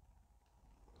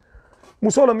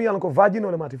muso lo mi yan ko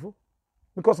vagino le matifu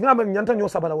because ngam nyanta nyo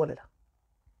sabala wala la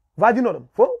vagino lo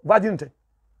fo vaginite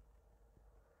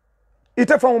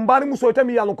ite fa mbani muso ite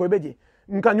mi yan ko beje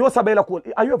nka nyo sabela ko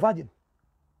ayo vagin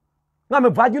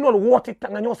ngam vagino lo woti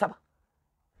tanga nyo saba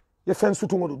ye fen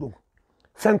sutu ngodo dum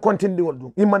fen kontindi wol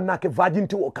dum iman nake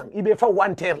vajinti o kan ibe fa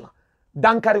wanter la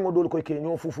dankari ngodol ko ke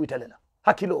nyo fufu itelela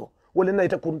hakilo wala na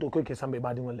ita kunto ko ke sambe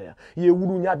badi wala ya ye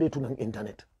wudu nyabe tunan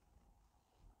internet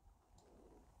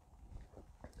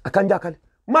akanja kale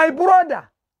my brother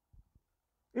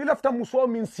ilafta muso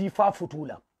min sifa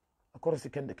futula akoro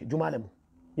sikende ke jumale mu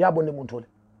ya bonne mun tole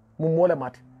mun mola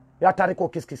mat ya tariko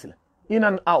kiskisila in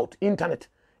and out internet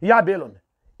ya belon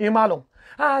imalon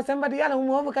somebody yala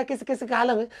mo ka kisi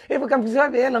kala ibu kam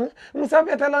muso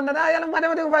be talon na yala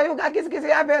madama de fayu ka kisi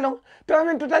ya belon to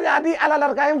min tuta jadi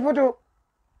alalar ka futu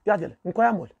ya jele nko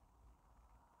ya mol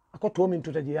ako to min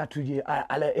tuta ya tuje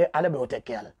ala be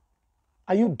otekke yala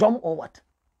are you dumb or what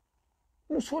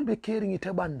muso be caring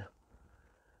ite banna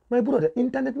my brother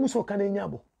internet muso kane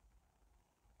nyabo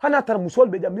hana tar muso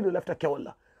be jamilo lafta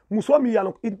kewalla muso mi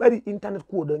yalon bari internet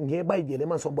ko da nge bay je le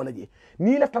man so bola je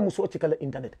ni lefta muso ci kala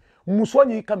internet muso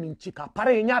ni kamin ci ka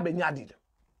pare nyaabe nyaadi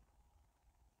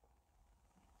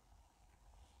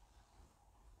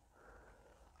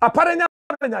a pare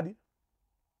nyaabe nyaadi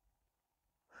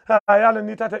yalla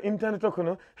ni tata internet ko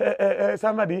no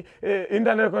samadi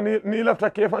internet ko ni lafta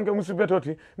ke fanke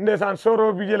musibetoti ndesan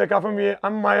soro bi jele ka fami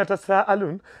amma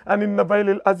yatasaalun anin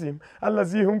nabailil azim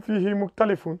allazi hum fihi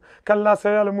muktalifun kalla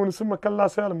sayalamun summa kalla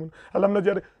sayalamun alam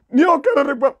najari ni o kere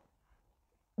rek ba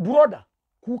broda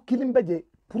ku kilimbe je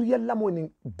pour yalla mo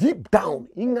ni deep down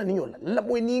ingani yola la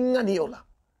mo ni ingani yola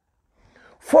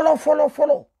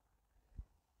follow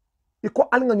iko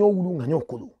alnga nyo wulu nga nyo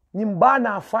kulu nyimba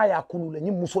na faya kulule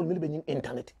nyim musol milbe nyim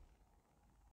internet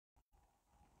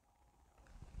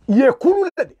ye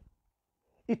kulule de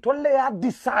itolle ya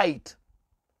decide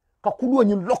ka kulu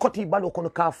nyim lokoti balo kono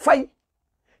ka fay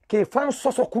ke fan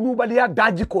soso kulu bali ya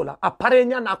daji kola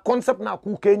aparenya na concept na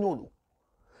ku kenyolu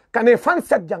kane fan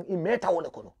set jang i meta wole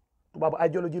kono to baba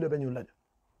ideology le benyul la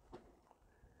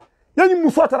yani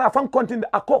musotara fan continue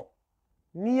ako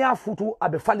ni ya futu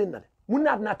abe falinale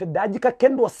munna na ta daji ka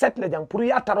kendo set le jang pour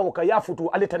ya taraw ka ya futu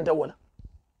alitante wala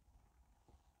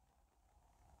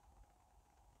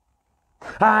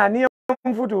ni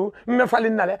futu me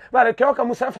falinale bare kew ka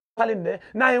musa falinde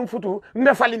na yim futu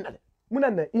me falinale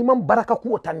munanna imam baraka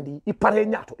ku tandi i pare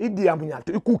nyato i diamu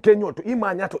nyato i ku kenyoto i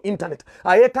ma nyato internet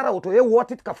aye taraw to e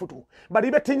wotit ka futu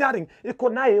bari be tinyaring i ko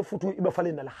na ye futu i be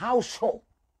falinale how so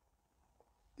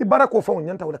i barako fon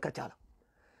nyanta wala kachala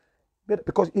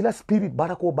because ila spirit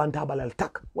barako banta balal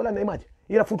tak wala na imaje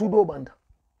ila futu do banda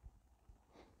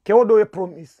kewo do e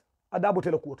promise adabo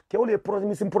tele kuot kewo le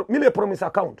promise mile promise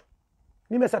account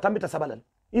ni mesa tambita sabalal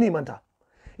ini manta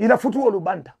ila futu wolu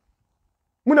banda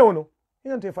muna wono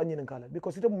ina te fanyi nkala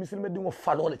because ite muslime dingo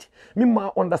faloleti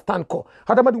mimma understand ko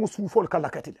hada madingo sufol kala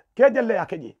katile ke jelle ya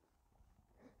keje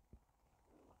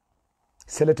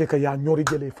selete ka ya nyori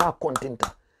jele fa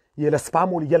contenta yela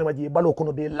spamol yela maji balo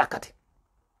kono be lakati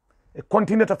e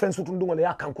continue ta fen sutu ndungole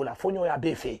ya kankula fonyo ya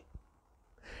befe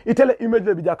itele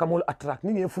image bi jaka mol attract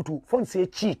ni futu fon se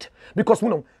cheat because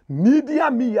muno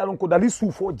media mi yalon ko dali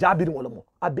sufo jabiri wala mo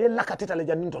abe lakati tale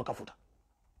janin to kafuta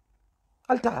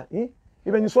alta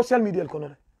ibe ni social media ko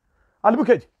no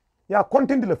albukeji ya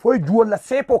content le foy juwol la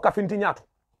sepo ka finti nyato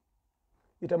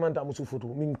ita manta musu futu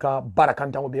min ka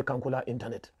barakanta mo be kankula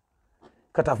internet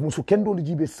kataf musu kendo lu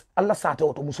jibe alla sata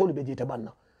oto musolu be jita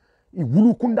banna I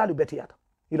wulu kundalu betiyata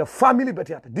ila family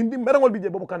betiyata dindi merangol bije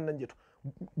bobo kan nanjeto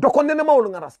dokonde ne mawul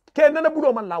ngaras ke nana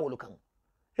budo man lawul kan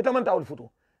ita man tawul futu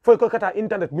foy ko kata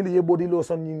internet mili ye bodi lo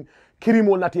son ni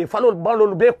kirimo nati falol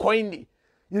balol be koindi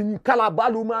yin kala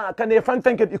baluma kane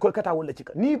fanfanket iko kata wala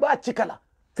cika ni ba cikala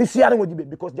fi siyare ngo jibe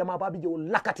because jama ba bije wol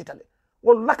lakatitale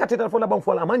wol lakatitale fo la bam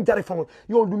fo la man jare fo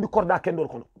yo dundi korda kendol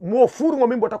kono mo furu ngo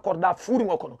min bota korda furu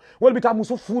ngo kono wol bita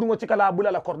muso furu ngo cikala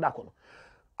bula la korda kono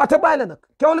ate bayla nak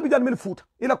kewol bi jan mil futa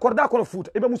ila korda kono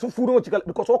futa ibe muso furu ngo cikala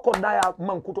because o korda ya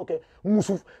man kuto ke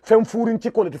muso fem furin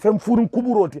cikoleti fem furin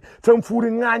kuburoti fem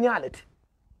furin nganyaleti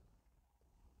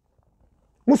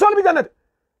muso bi janate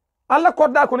alla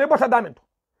korda kono e bota damento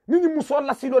nini muso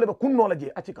la silo le be kunno la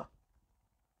je atika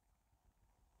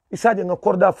isaje nga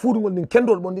korda furungol nin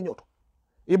kendol bondi nyoto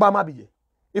iba ma bije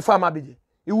ifa ma bije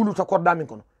I wulu ta korda min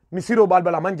kono mi siro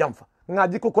balbala man jamfa nga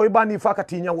jiko ko ibani faka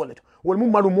tinya wolet wol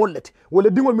mum malu mollet wala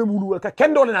dingol mem wulu ka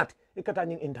kendol nati ikata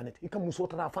nyin internet ika muso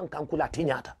tara fankan kula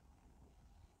tinyata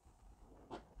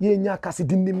ye nya kasi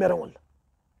dindi merewol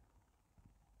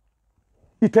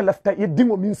ite lafta ye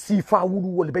dingo min sifa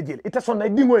wulu wol bejel ite sonna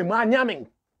dingo e ma nyamen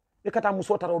ikata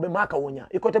muso tara obe maka wonya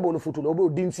ikote bolu futulo obe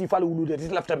din sifale wulude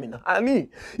tit lafta mina ani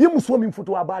ye muso min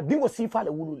futu aba dingo sifale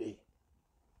wulule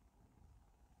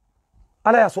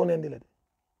ala ya so nendile de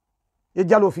ye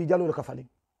jalo fi jalo le kafalin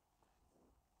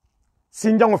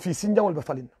sinjango fi sinjango be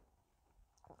falin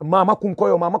mama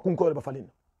kunkoyo be falin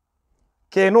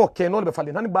keno be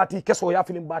falin hani bati keso ya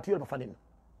filin bati be falin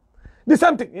the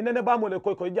same thing inene ba mo le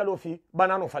koy jalo fi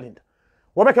banano falinda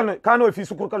wabekano kano fi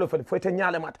sukur kalo fele foyte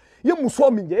nyaale mat ye muso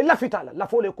minje la fitala la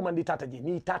fole kumandi tata je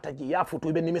ni tata je ya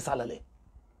futu be ni misala le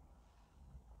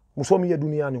muso mi ye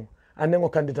dunia ni anengo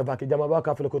kandita baki jama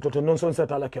baka fele ko toto non son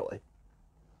setala keoy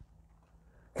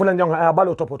kuna njonga aya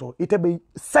balo topoto ite be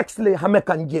sex le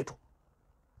hamekan jeto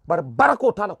bar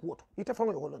barako tala kuoto ite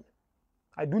fango holon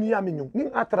ay dunia mi nyung ni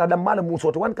atra da mala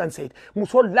muso to one can say it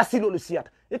muso lasilo le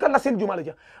siata e kan lasil jumala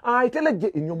ja ite la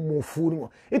je nyom mo furi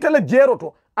ite la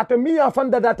jeroto ata miya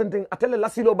fanda datanten atele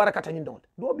lasilo barakata nyindol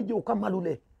do bi jew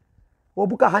kamalule wo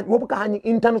buka hanyi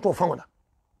internet o fangola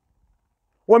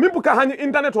wo mi buka hanyi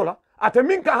internet o la ate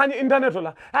min ka hani internet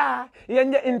la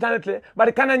yanje internet le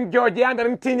bari kanan joje anda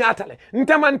tinya atale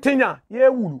ntaman tinya ye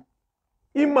wulu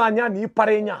imanya ni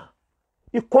parenya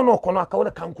ikono kono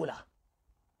akawala kankula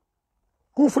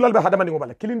ku fulal be hadama dingo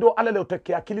bala kilindo alale o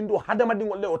tekea kilindo hadama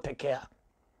dingo le o tekea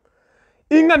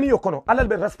ingani yokono alal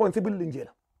be responsible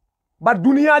linjela ba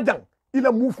dunia jang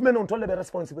ila movement on tolle be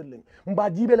responsible ling mba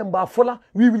jibele mba fola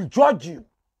we will judge you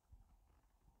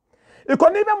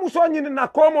ikoni be muso nyini na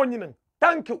komo nyini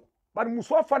thank you bar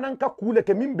muso fanan ka kule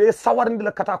ke min be sawarndi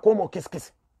la kata komo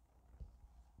kiskis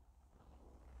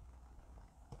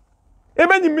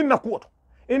ebe nyi min na kuoto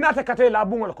inata kate la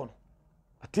bungol kono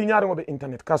atinyare ngobe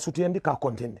internet ka sutiendi ka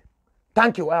contende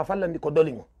thank you aya fallandi ko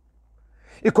dolingo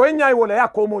iko nyai wala ya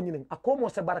komo nyinin akomo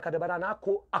se baraka de barana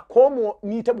ako akomo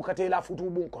ni te bukate la futu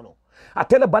bun kono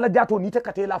atele bala jato ni te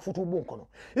kate la futu bun kono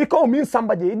iko min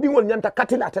sambaje dingol nyanta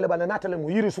katela atele bala na tele mo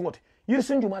yiri sungote yiri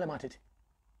sunju mala matete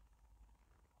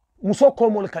muso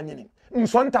komo le kanyinin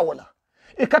nsonta wala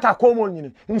ikata komo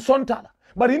nyinin nsonta la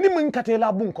bari ni min kate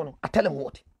la bun kono atele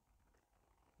moti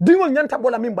dingol nyanta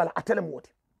bola min bala atele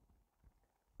moti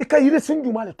ika yiri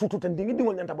sunju mala tututan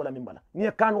dingol nyanta bola min bala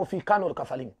ni kano fi kano ka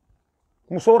falin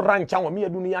muso ranchan wa miya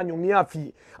duniya nyon niya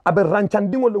fi abe ranchan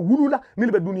dingo le wulula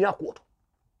nilbe duniya koto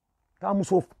ta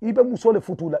muso ibe muso le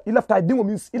futula ilafta dingo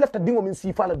min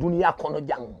sifa la duniya kono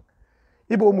jang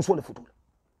ibe o muso le futula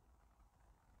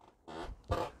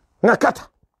ngakata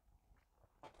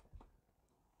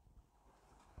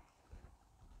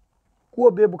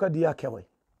ko be buka diya kewai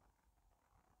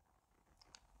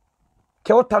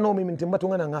kewtano mi min timbatu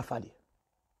ngana ngafali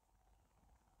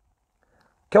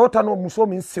kewtano muso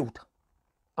min sewta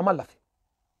amalafi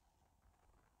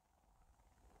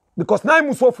because na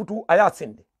muso futu aya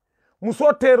sende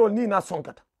muso tero ni na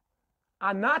sonkata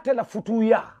anate la futu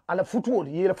ya ala futu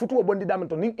oli yela futu bondi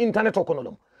damento ni internet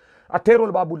okonolom a tero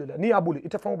le babuli la ni abuli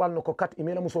ite fon bal no ko kat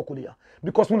imela muso kuliya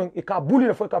because mun e ka buli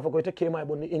le fo ka fo ko ite kema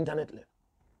bonni internet le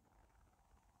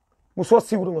muso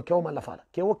siwru ngo kewo mala fala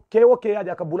kewo ke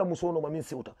ya ka bula muso no mamin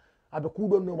siwta abe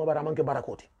kudon no mabara manke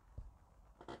barakoti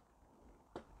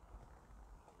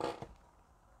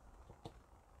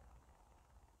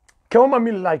kewma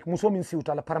min like muso min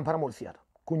siwta la paramparamol siyata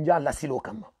kunja la silo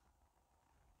kama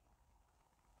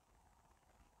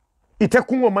ite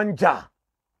kungo manja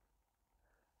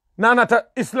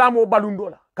nanata islamo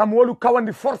balundola kam wolu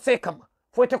kawandi forcé kama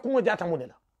fo ite kungo jata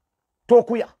monela to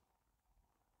kuya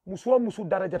musu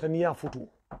darajata niya futu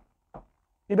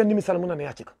ibe ni misal munana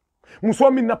ya cika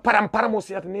muso min na paramparamol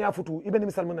siyata niya futu ibe ni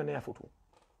misal munana ya futu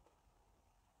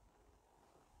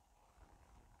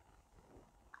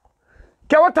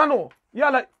kewatano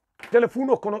yala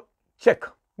telefono kono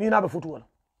check ni na be futu wala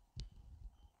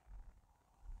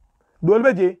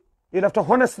dolbe je ila ta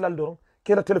honest laldoro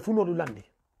ke la telefono lu landi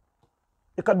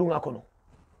e kadunga kono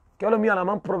kewlo mi yana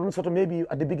man problem soto maybe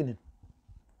at the beginning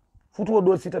futu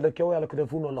do sita de kew yala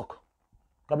telefono lock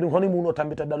kabri honi muno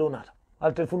tambita dalonata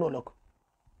al telefono lock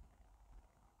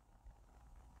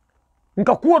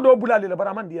nka kuo do bulali la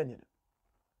bara man di yanyede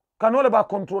kanole ba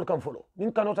control kan follow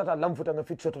min kanota ta lamfuta nga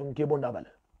fit soto nke bonda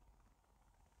bale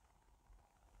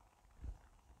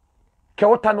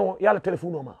kewtano yala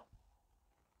telefono ma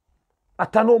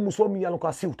atano muso mi yala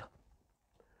ko siwta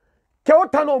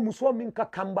kewtano muso min ka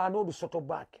kambano du soto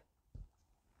bake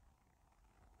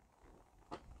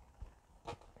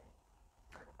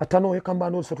atano e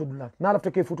kambano soto dulat na lafta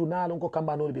ke futu na lon ko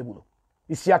kambano be bulo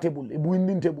isiate bul e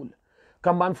buindinte bul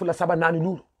kamban fula saba nani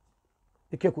lulu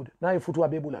ikekude na futu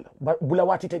abe bulala bula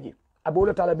wati teje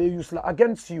abola tala be usla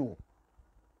against you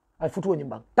ay futu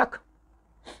nyimbang tak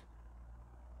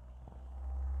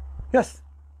yes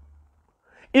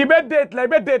ibe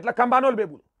date la kambanol be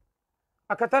bul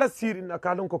akatara sirin na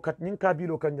kalon ko kat nyin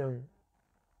kabilo kanyan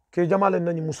ke jamalen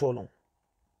nani musolon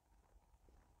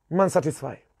man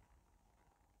satisfy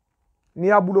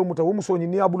ni abulo muta wo musoni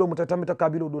ni abulo muta tamita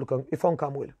kabilo dol kan ifon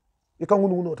kamwele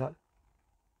ikangunu notal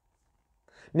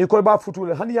ni koy ba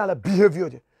futule hani yala behavior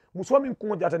je muso min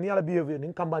ko jata ni yala behavior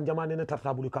ni kamban jamane ne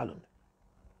tartabulu kalon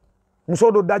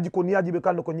muso do daji ko ni yaji be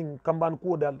kalno ko nyin kamban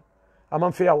ko dal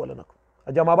amam feya wala nak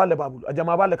a jama balle babul a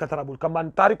jama balle katarabul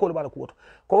kamban tariko bala ko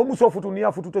ko muso futu ni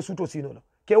ya futu te suto sino la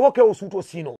ke o suto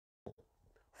sino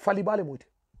fali bale moyte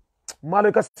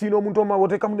malo ka sino mun to ma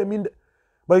wote kam de minde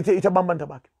bayte ita bambanta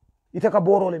bak ita ka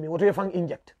borole mi wote fang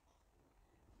inject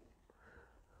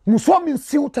muso min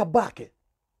siuta bake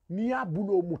ni ya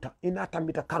bulo muta ina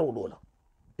tambita karo dola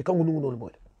e kan ngunu ngunu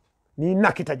boy ni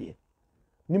nakita je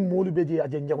ni molu beje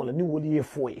aje njangola ni woli ye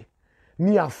foye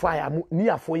ni ya faya ni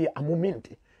ya foye a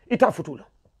momenti ita futula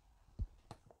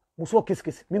muso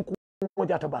kiskis min ko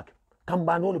jata bake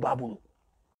kambano le babulu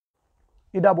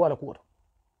ida bo ala kuwa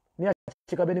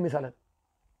cika beni misalan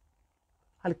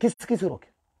al kis roke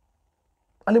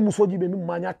ale musoji be min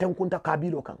manya tenkunta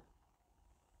kabilo kan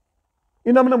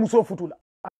inamna muso futula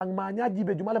ang manya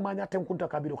jibe jumala manya tenkunta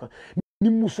kabilo kan ni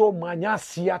muso manya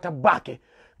siyata bake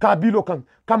kabilo kan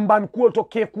kamban kuolto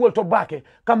ke kuolto bake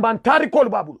kamban tari kol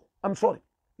babulu I'm sorry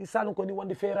isalon ko ni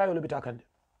wandi ferayo le bitakande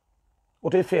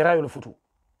oto ferayo le futu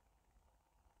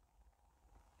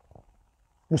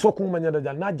muso kuma manya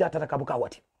dajal na jata kabuka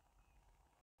wati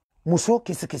muso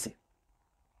kisi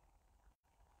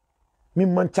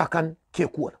min man cakan ke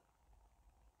kuwala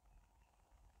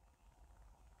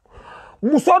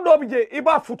muso do bije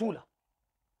iba futula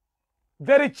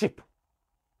very cheap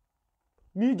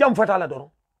ni jam fatala doron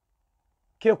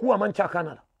ke kuwa man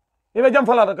cakana la ibe jam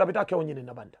fala da kabita ke wonyini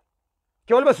na banda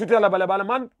ke wolbe sutela bala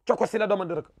man choko sila do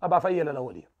mandir aba fayela la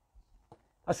wali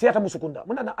asiyata musukunda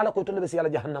muna na ala ko to lebe siyala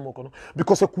jahannamo kono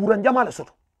because kuran jamala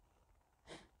soto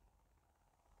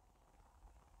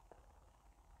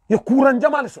ye kuran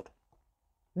jamala soto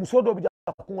muso do bija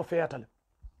ko feyatale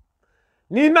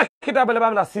ni na kitaba le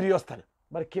la serious tane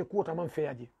bar ke ko ta man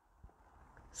feyaji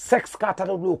sex ka ta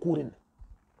do kurin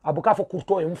abuka fo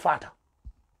kurto e mfata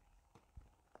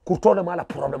kurto le mala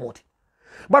problem oti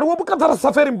bar wo buka tar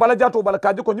safari bala jato bala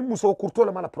kaji ko ni muso kurto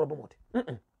le mala problem oti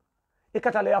e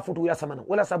kata le ya futu ya samana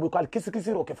wala sabu kal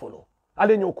kisi ro ke folo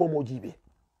ale nyo ko mo jibe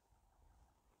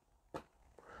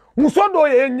muso do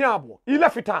ye nyabo ila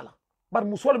fitala bar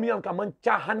muso le miyan ka man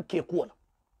cha han ke ko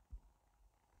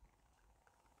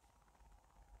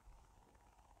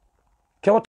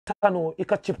kewatano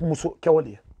ika chip muso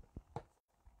kewali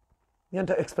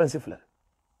nyanta expensive la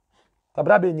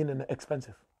kabrabe nyine na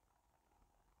expensive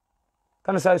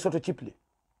kana sai soto chipli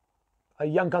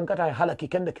ay yankan kata ay halaki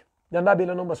kendeke janda be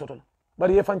la nomba soto la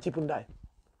bari ye fan chip ndai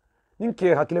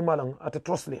ninke hakile malang ate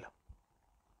trust lela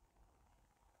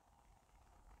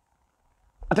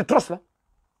ate trust la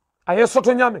ay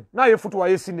soto nyamen na ye futu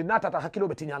ay sindi na tata hakilo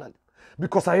be tinyala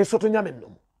because ay soto nyamen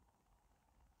no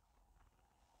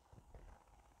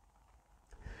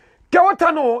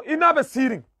kewatano inabe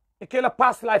siring ikela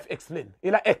past life explain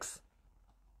ila x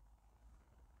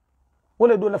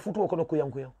wala do la futu ko no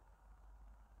kuyankuyan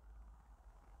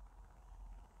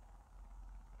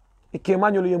ike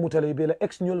manyolo ye mutale be la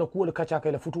x nyol la kuwol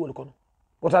kachaka la futu wol kono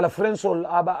wota la friendsol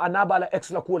aba anaba la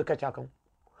x la kuwol kachaka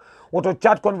woto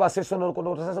chat conversation wol kono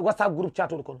woto whatsapp group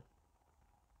chat wol kono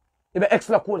ibe x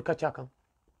la kuwol kachaka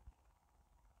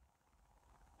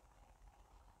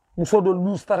muso do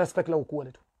lose ta respect la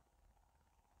kuwol to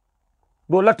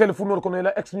do la telephone kono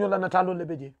la ex nyola natalo le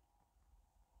beje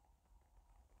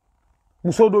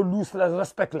muso do lose la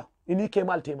respect la ini ke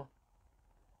maltema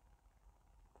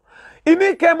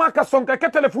ini ke ma ka sonka ke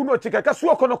telephone o chika ka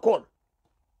suo kono kon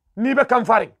ni be kam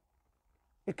faring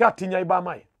ikati nyai ba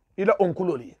mai ila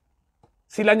onkuloli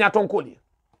sila nyaton koli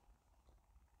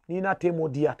ni na temo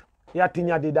diata ya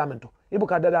tinya de damento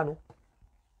ibuka dadano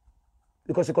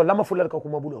because ko lama fulal ka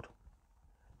kuma buloto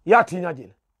ya tinya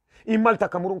jile imalta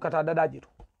kamurun kata dada jito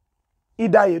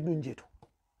idaye dun jito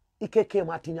ikeke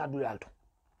matinya du yalto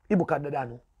ibuka dada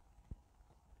no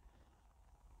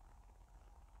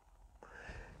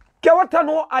kewata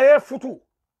no aye futu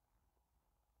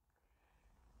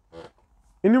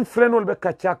inin frenol be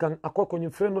kachakan akoko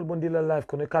nyin frenol bondila life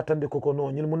kono katande koko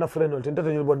no nyin muna frenol tentata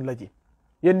nyul bondila ji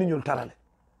yenni nyul tarale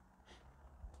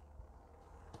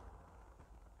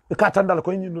katandal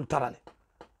ko nyul tarale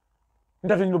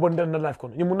ndata ñu bon den na life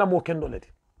kono ñu na mo kendo leti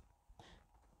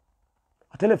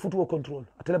atele futu o control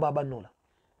atele baba nola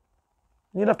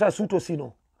ni lafta suto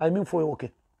sino I mean for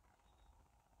okay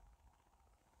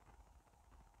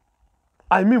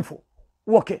I mean for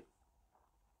okay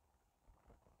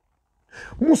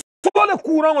musole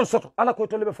kuran soto ala ko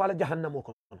tole be fala jahannamo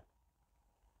ko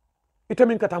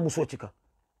itamin kata muso cika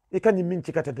ikani min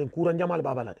cika ta den kuran jamal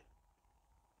baba la de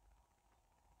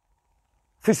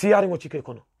fi siyari ngo cike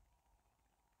kono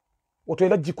oto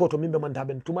ila jikoto mimbe manda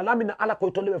ben tuma lamina ala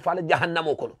ko tolle be fala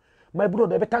jahannamo kono may budo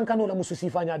de be tankano la musu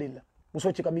sifanya dilla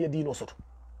muso ci kam ya dino soto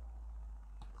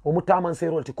o mutaman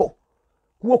serolti ko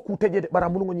kuwo kuteje de bara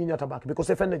mulungo nyinyata bak because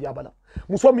se fenne jabala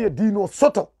muso mi dino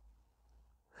soto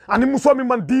ani muso mi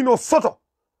man dino soto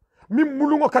mi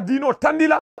mulungo ka dino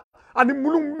tandila ani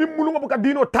mulungo ka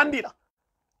dino tandila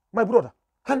my brother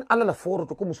han ala la foro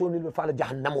to ko muso ni be fala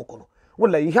jahannamo kono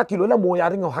wallahi hakilo la mo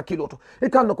yari ngo hakilo to e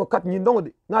kan ko kat nyi ndongo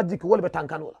de ngaji ko wolbe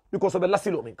tankano la because be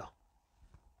lasilo minka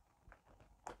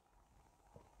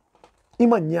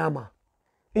ima nyama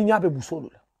inyabe musolo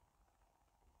la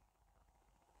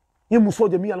ye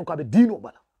musoje mi yalon ko be dino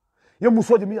bala ye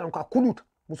musoje mi yalon ko kuluta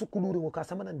musu kuluri ngo ka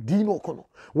samana dino kono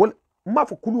wol ma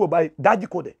fo kuluwo bay daji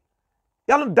ko de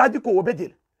yalon daji ko o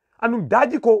bejel anu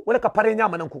daji ko wala ka pare nya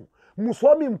manan ku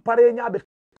muso min pare nya be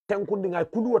tenkundi ngai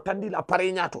kulu tandila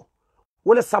pare nya to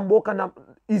wala sambo kana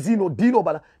izino dino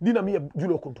bala dina mi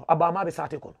julo kunto abama be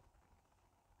sate kono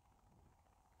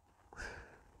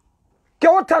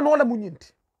kewta no la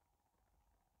munyinti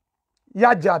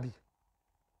ya jabi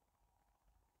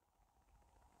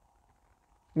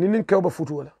ninin kewba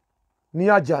futu wala ni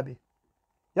ya jabi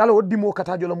yala woddi mo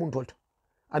kata jola mun tolto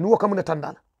ani wo kamuna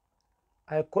tandala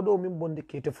ay kodo min bonde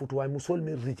kete futu way musol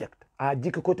min reject a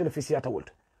jikko ko telefisiyata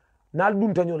wolto nal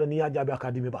dum tanyola ni ya jabi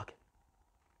akademi bake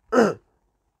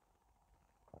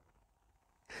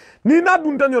ni na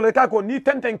dum tanyola ka ko ni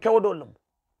tenten kewdo lam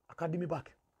akademi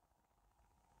bake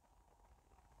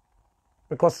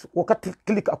because wakati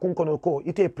click akun kono ko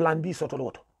ite plan B soto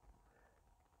loto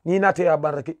ni nate ya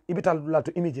barake ibital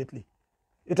lato immediately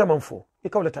ita manfo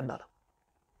ikawle tandala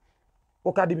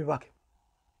akademi bake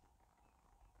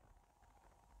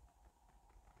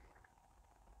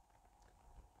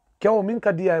kewo min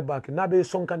ka diya bake na be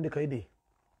sonkandi kayde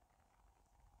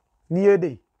ni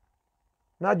yede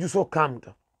na juso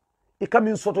kamta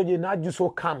ikamin soto je na juso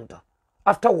kamta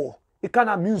after war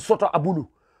ikana min soto abulu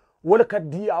wala ka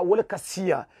diya wala ka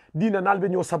siya dina nalbe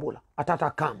nyo sabola atata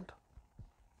kamta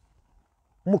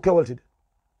mu kewaltide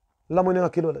lamone nga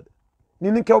kilo la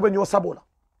ni nin kewbe nyo sabola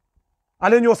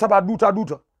ale nyo saba duta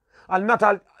al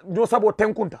nata nyo sabo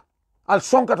tenkunta al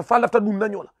sonkata falafta dum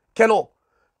nanyola kelo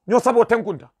nyo sabo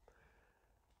tenkunta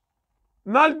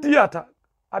nal diyata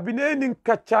abine nin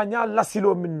kaccanya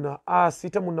lasilo minna a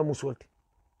sita munna musolti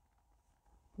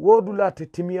wodu late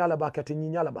timiyala bakati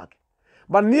nyinyala bake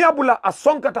ban niyabula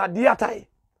asonkata diyata e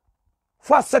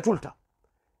fa setulta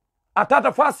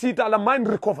atata fa sita la mind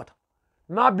recovered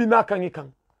na bina kan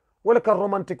ikan wala ka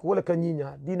romantic wala ka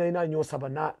nyinya dina ina nyo saba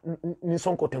na ni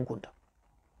sonko tenkunta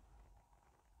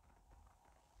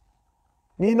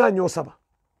ni ina nyo saba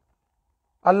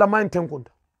alla mind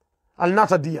tenkunta al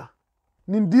nata diya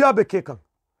nin diya be kekan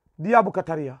diya bu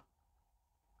katariya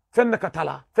fenna ka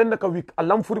tala fenna ka wik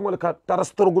alam furi wala ka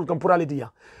tarastorgul kan purale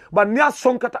diya ba nya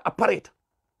sonkata apparate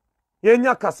ye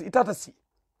nya kas itata si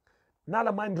na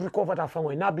la mind recover ta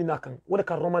fango na bina kan wala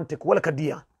ka romantic wala ka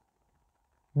diya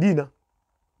dina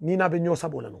ni na be nyo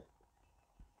sabola no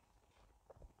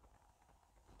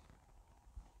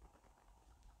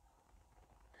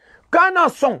kana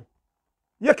son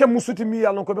yake musuti mi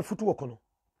yalon ko be futu kono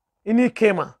ini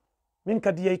kema min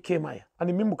ka diya kema ya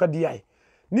ani min buka diya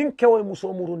nin kewo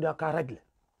muso murunde aka ragle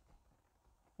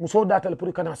muso datal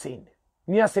pour kana sende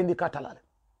ni ya sendi katalale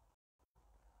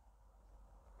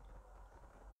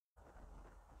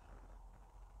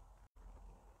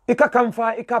ika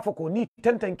kamfa ika foko ni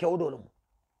tenten kewo dolum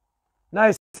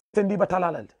na sendi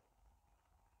batalalal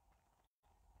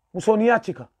muso ni ya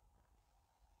chika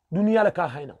duniya la ka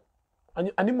hayna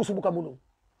ani muso buka mulum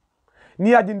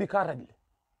ni ya dindi ka ragle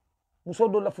muso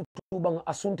do la futu bang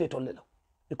asunte tolela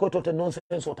iko tote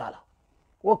nonsense otala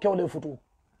wo kewle futu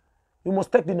you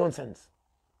must take the nonsense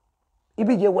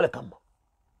ibije wala kamba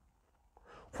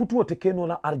futu wote keno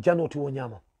la arjano ti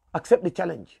wonyama accept the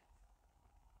challenge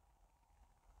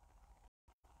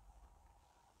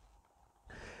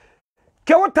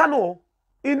kewotano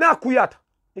ina kuyata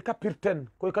ika pirten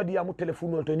ko ikadi ya mu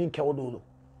telephone to nin kewodolo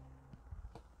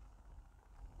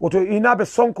woto ina be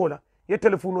sonkola ye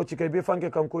telephone ci kay be fanke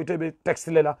kan ko itebe text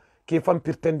lela ke fam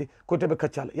pirtendi ko tebe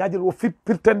kacala yajil wo fit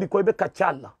pirtendi ko be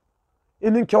kacala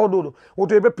inin kewdodo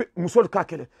woto be musol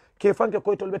kakele ke fanke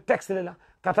ko tolbe text lela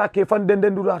kata ke fan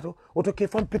dendendu rato woto ke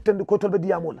fam pirtendi ko tolbe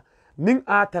diamola nin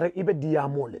a tare ibe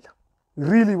diamola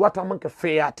really wata manke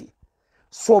feyati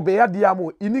so be ya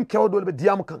diamo inin kewdo be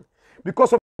diam kan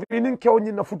because of inin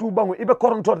kewni na futu bango ibe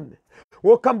korontorne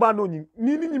wo kamba no ni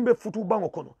nyimbe futu bango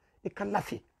kono e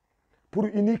kalafi pour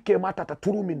ini ke matata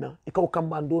turumina ikaw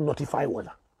kambando notify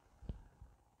wala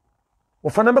o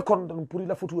fanambe koronton pour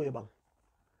la futu e bang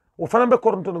o fanambe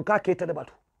koronton ka ke tele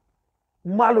batu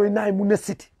malo inay mu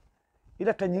nesiti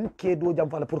ila tanyin ke do jam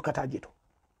fala pour kata jeto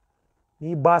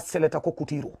ni ba seleta ko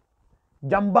kutiro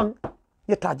jambang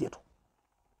yeta jeto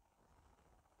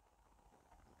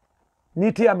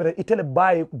ni ti amere itele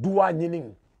baye duwa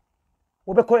nyinin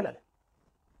o be koylale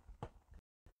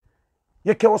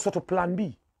yeke o soto plan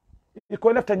B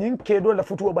iko lefta nyin kedo la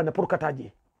futu bana pour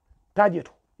kataje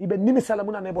tajeto ibe nimi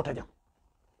salamuna ne bota jam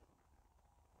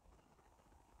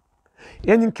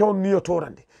yenyin kew niyo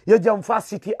torande ye jam fa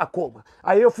city akoma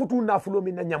aye futu na fulo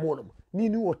min na nyamolum ni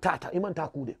ni o tata imanta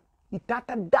kude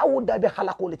itata dawda be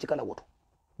halako le cikala woto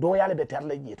do yale be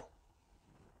terle jeto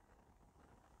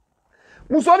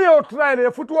musori o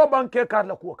traile futu o banke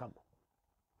karla ko kam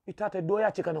itata do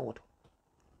ya cikana woto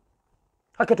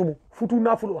aketumu futu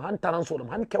nafulo han taransolom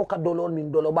han kewka dolol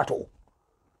min dolo bato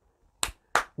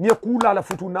ni kula la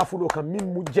futu nafulo kam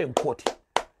min mu jen koti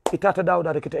itata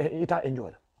dawda de kita ita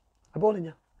enjoy abole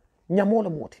nya nyamola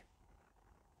moti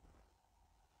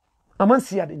aman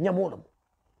siyade nyamola mo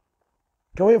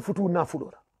kewe futu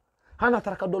nafulo hana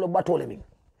taraka dolo bato le min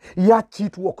ya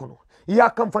chitu wokono ya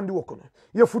kamfandi wokono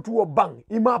ya futu wo bang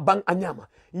ima bang anyama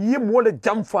ye mole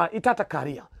jamfa itata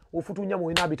karia o futu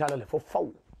nyamo ina bitala le fo faw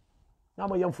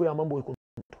nama yamfu ya mambo ko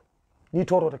ni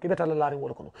torota kibeta la larin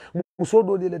wala kono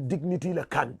musodo le dignity la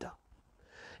kanta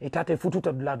itata futu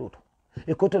ta dula doto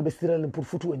e kotel be siral pour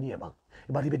futu ni bang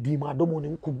e bari be dima do mo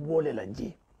ni ku bole la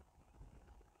nji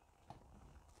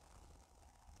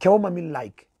kewma min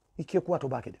like ike ko to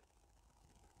bakede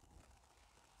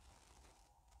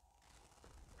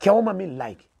kewma min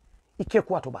like ike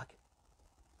ko to bake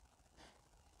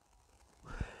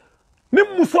nim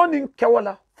musoni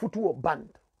kewala futu o band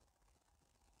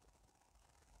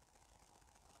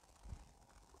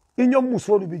inyom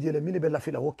musolu bi jele mini be la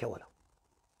fila wo kewala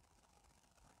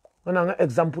ana nga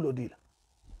example o dila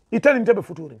itani ntebe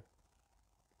futuri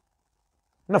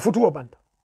na futu o band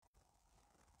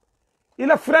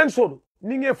ila friend solo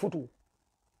ninge futu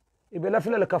ibe la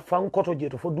fila le ka fan koto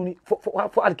jeto fo duni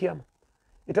fo alkiyama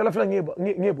ita la fila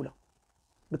ngebula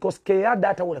because ke ya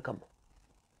data wala kam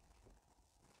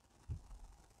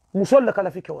musol la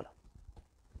kala fi kewala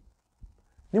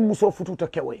ni muso futu ta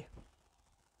kewaye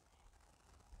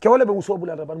kewala be muso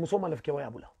bula raban muso mala fi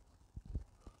kewaya bula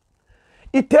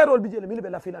iterol bijele mili be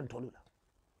la fila ntolula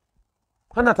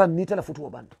hana tan ni tala futu o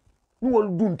band ni wol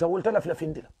dunta wol tala fila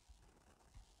findila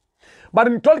bar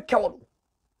ntol kewalo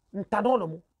ntadolo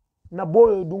mu na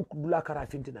boyo dunk dula kara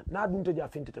fintina na dunta ja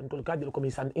fintita ntol kajel comme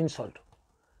san insult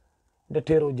de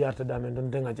tero jarta damen don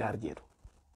denga jar jeto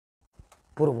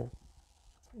pour mo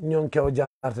nyon kew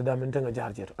jarta damen denga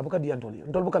jar jeto abuka diyan toli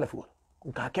ntol buka la fi wala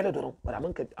ka kele doron bara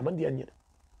man ka aman diyan nyeda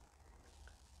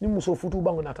ni muso futu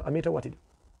bango nata amita wati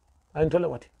ay ntol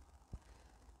wati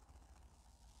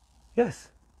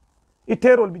yes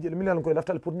iterol bijel milal ko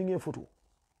laftal pour ni nge futu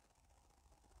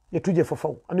ye tuje fo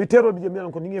faw anu terol bi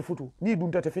jemi ko ni nge futu ni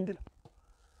dunta te findila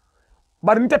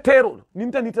bar nita terol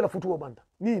ninta nita la futu o banda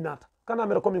ni nata kana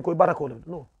mera komin koy barako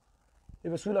no e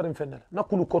be sula rim fendala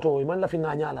nakulu koto man la fi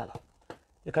nganyala la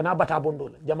e kana bata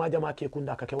bondola jama ke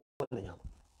kunda ka ke wala nyama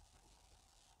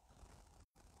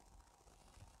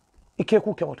ike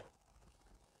ku ke woto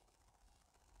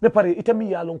be pare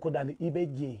itami yalon ko dali ibe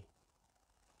je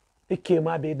ike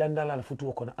ma be dandala la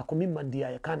futu ko na akumi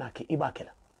mandiya kana ke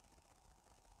ibakela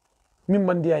min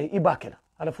mandi ay ibakela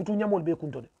ala futu nyamol be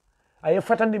kunto de ay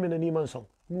fatandi men ni man son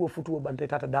ni wo futu bante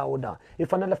tata dawo da e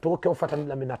fana lafto ko ke fatandi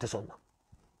la minata sonna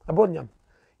abon nyam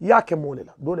yake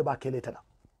molela dole ba kele tala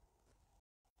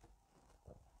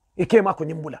ike ma ko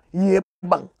nyimbula ye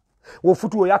bang wo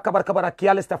futu ya kabara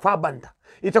kiyale stafa banda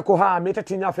ita ko ha meta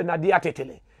tinya fe na dia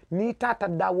tetele ni tata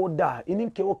dawo da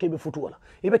inin ke o ke be futu wala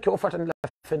ibe ke o fatandi la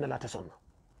fe na la ta sonna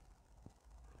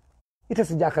ita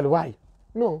si jakal way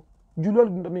no julol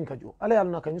ndo min kajo ala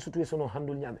yalna kan yusutu yesono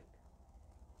handul nyame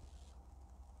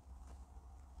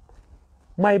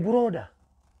my brother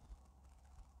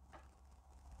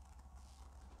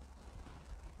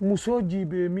musoji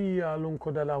be mi yalon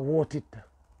ko dala wotita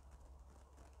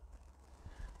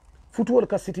futuwol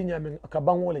ka siti nyame ka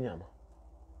bangwole nyama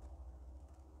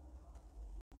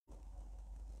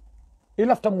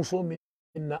ilafta muso mi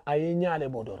na aye nyale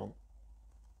bodorom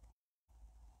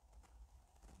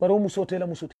baro muso tela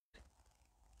muso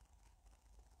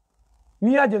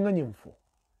ni aje nganyimfo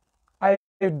ay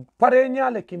pare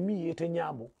nyale ke mi yete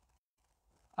nyabo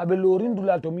abe lorindu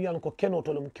la to mi yan ko keno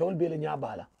to lum kewol bele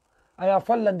nyabala aya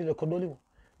fallandi le ko dolimo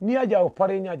ni aje o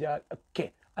pare nyaja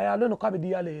ke aya lono kabe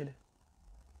diyale yele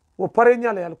o pare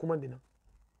nyale yal kumandina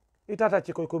itata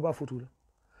ci ko ba futula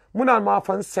muna ma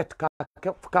fan set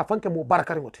ka fanke mo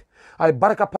barakari ngote ay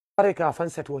baraka pare ka fan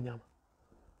set wo nyama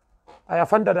aya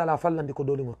fanda da la fallandi ko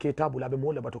dolimo ke tabula be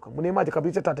mo le batuka mune ma de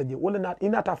kabite tata je wala na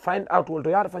inata find out wol to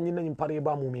yar fanyin na pare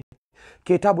ba mumi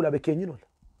ke tabula be kenyinol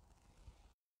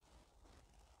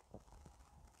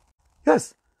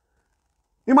yes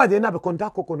imagine na be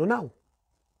kontako kono naw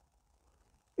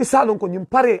isalon ko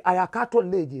nyimpare aya kato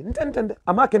leje ntentende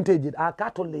ama kenteje aya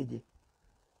kato leje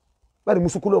bari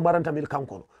musukulo maranta mil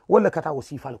kankono wala kata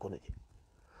wasifal kono je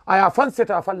aya fan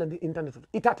seta fallandi internet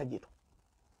itata jeto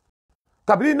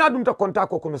kabri na dum ta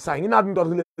kontako kono sai na dum do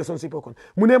relationship kono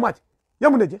mune mati ya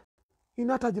mune je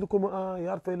inata jir ko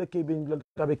yar fele ke bin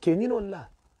tabe kenyinol la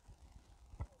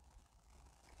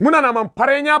muna na man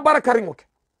parenya barakari ngoke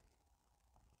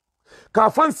ka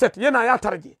fan set yana ya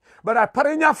tarje bara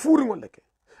parenya furi ngolle ke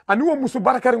ani wo musu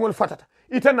barakari ngol fatata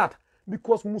ita nata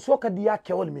because muso ka diya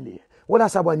kewol mili wala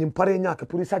saba nyim pare nya ka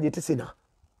puri saje tisina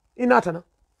inata na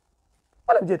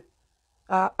wala mjede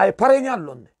ay pare nya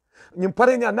lonne nyim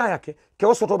pare nya na yake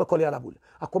kewo soto be kol yala bul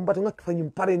akombata ngak fa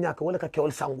nyim pare nya ka wala ka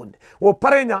kewol sangunde wo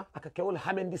pare nya aka kewol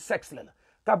hamendi sex lela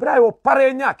ka bra wo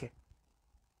pare nya ke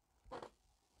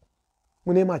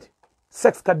mune maji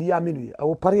sex ka diya minu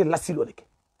awo pare lasilo leke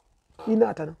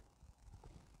inata na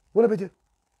wala beje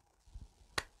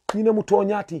nyina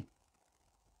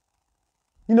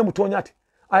mutonyati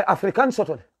ay african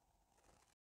sotole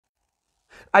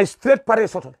ay straight pare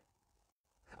sotole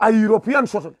ay european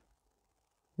sotole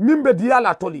mimbe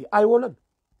diala toli ay wonan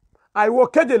ay wo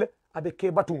kedele abe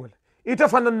ke batungol ite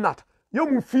fanan nata yo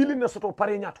mun fili na soto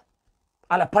pare nyato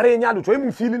ala pare nyalu to yo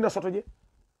mun fili na soto je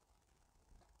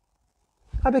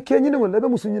abe ke nyine ngol abe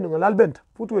musu nyine ngol albenta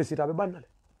futu we sita abe bannale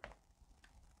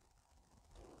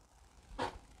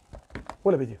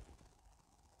wala beje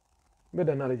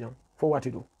beda nale jam fo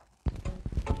wati do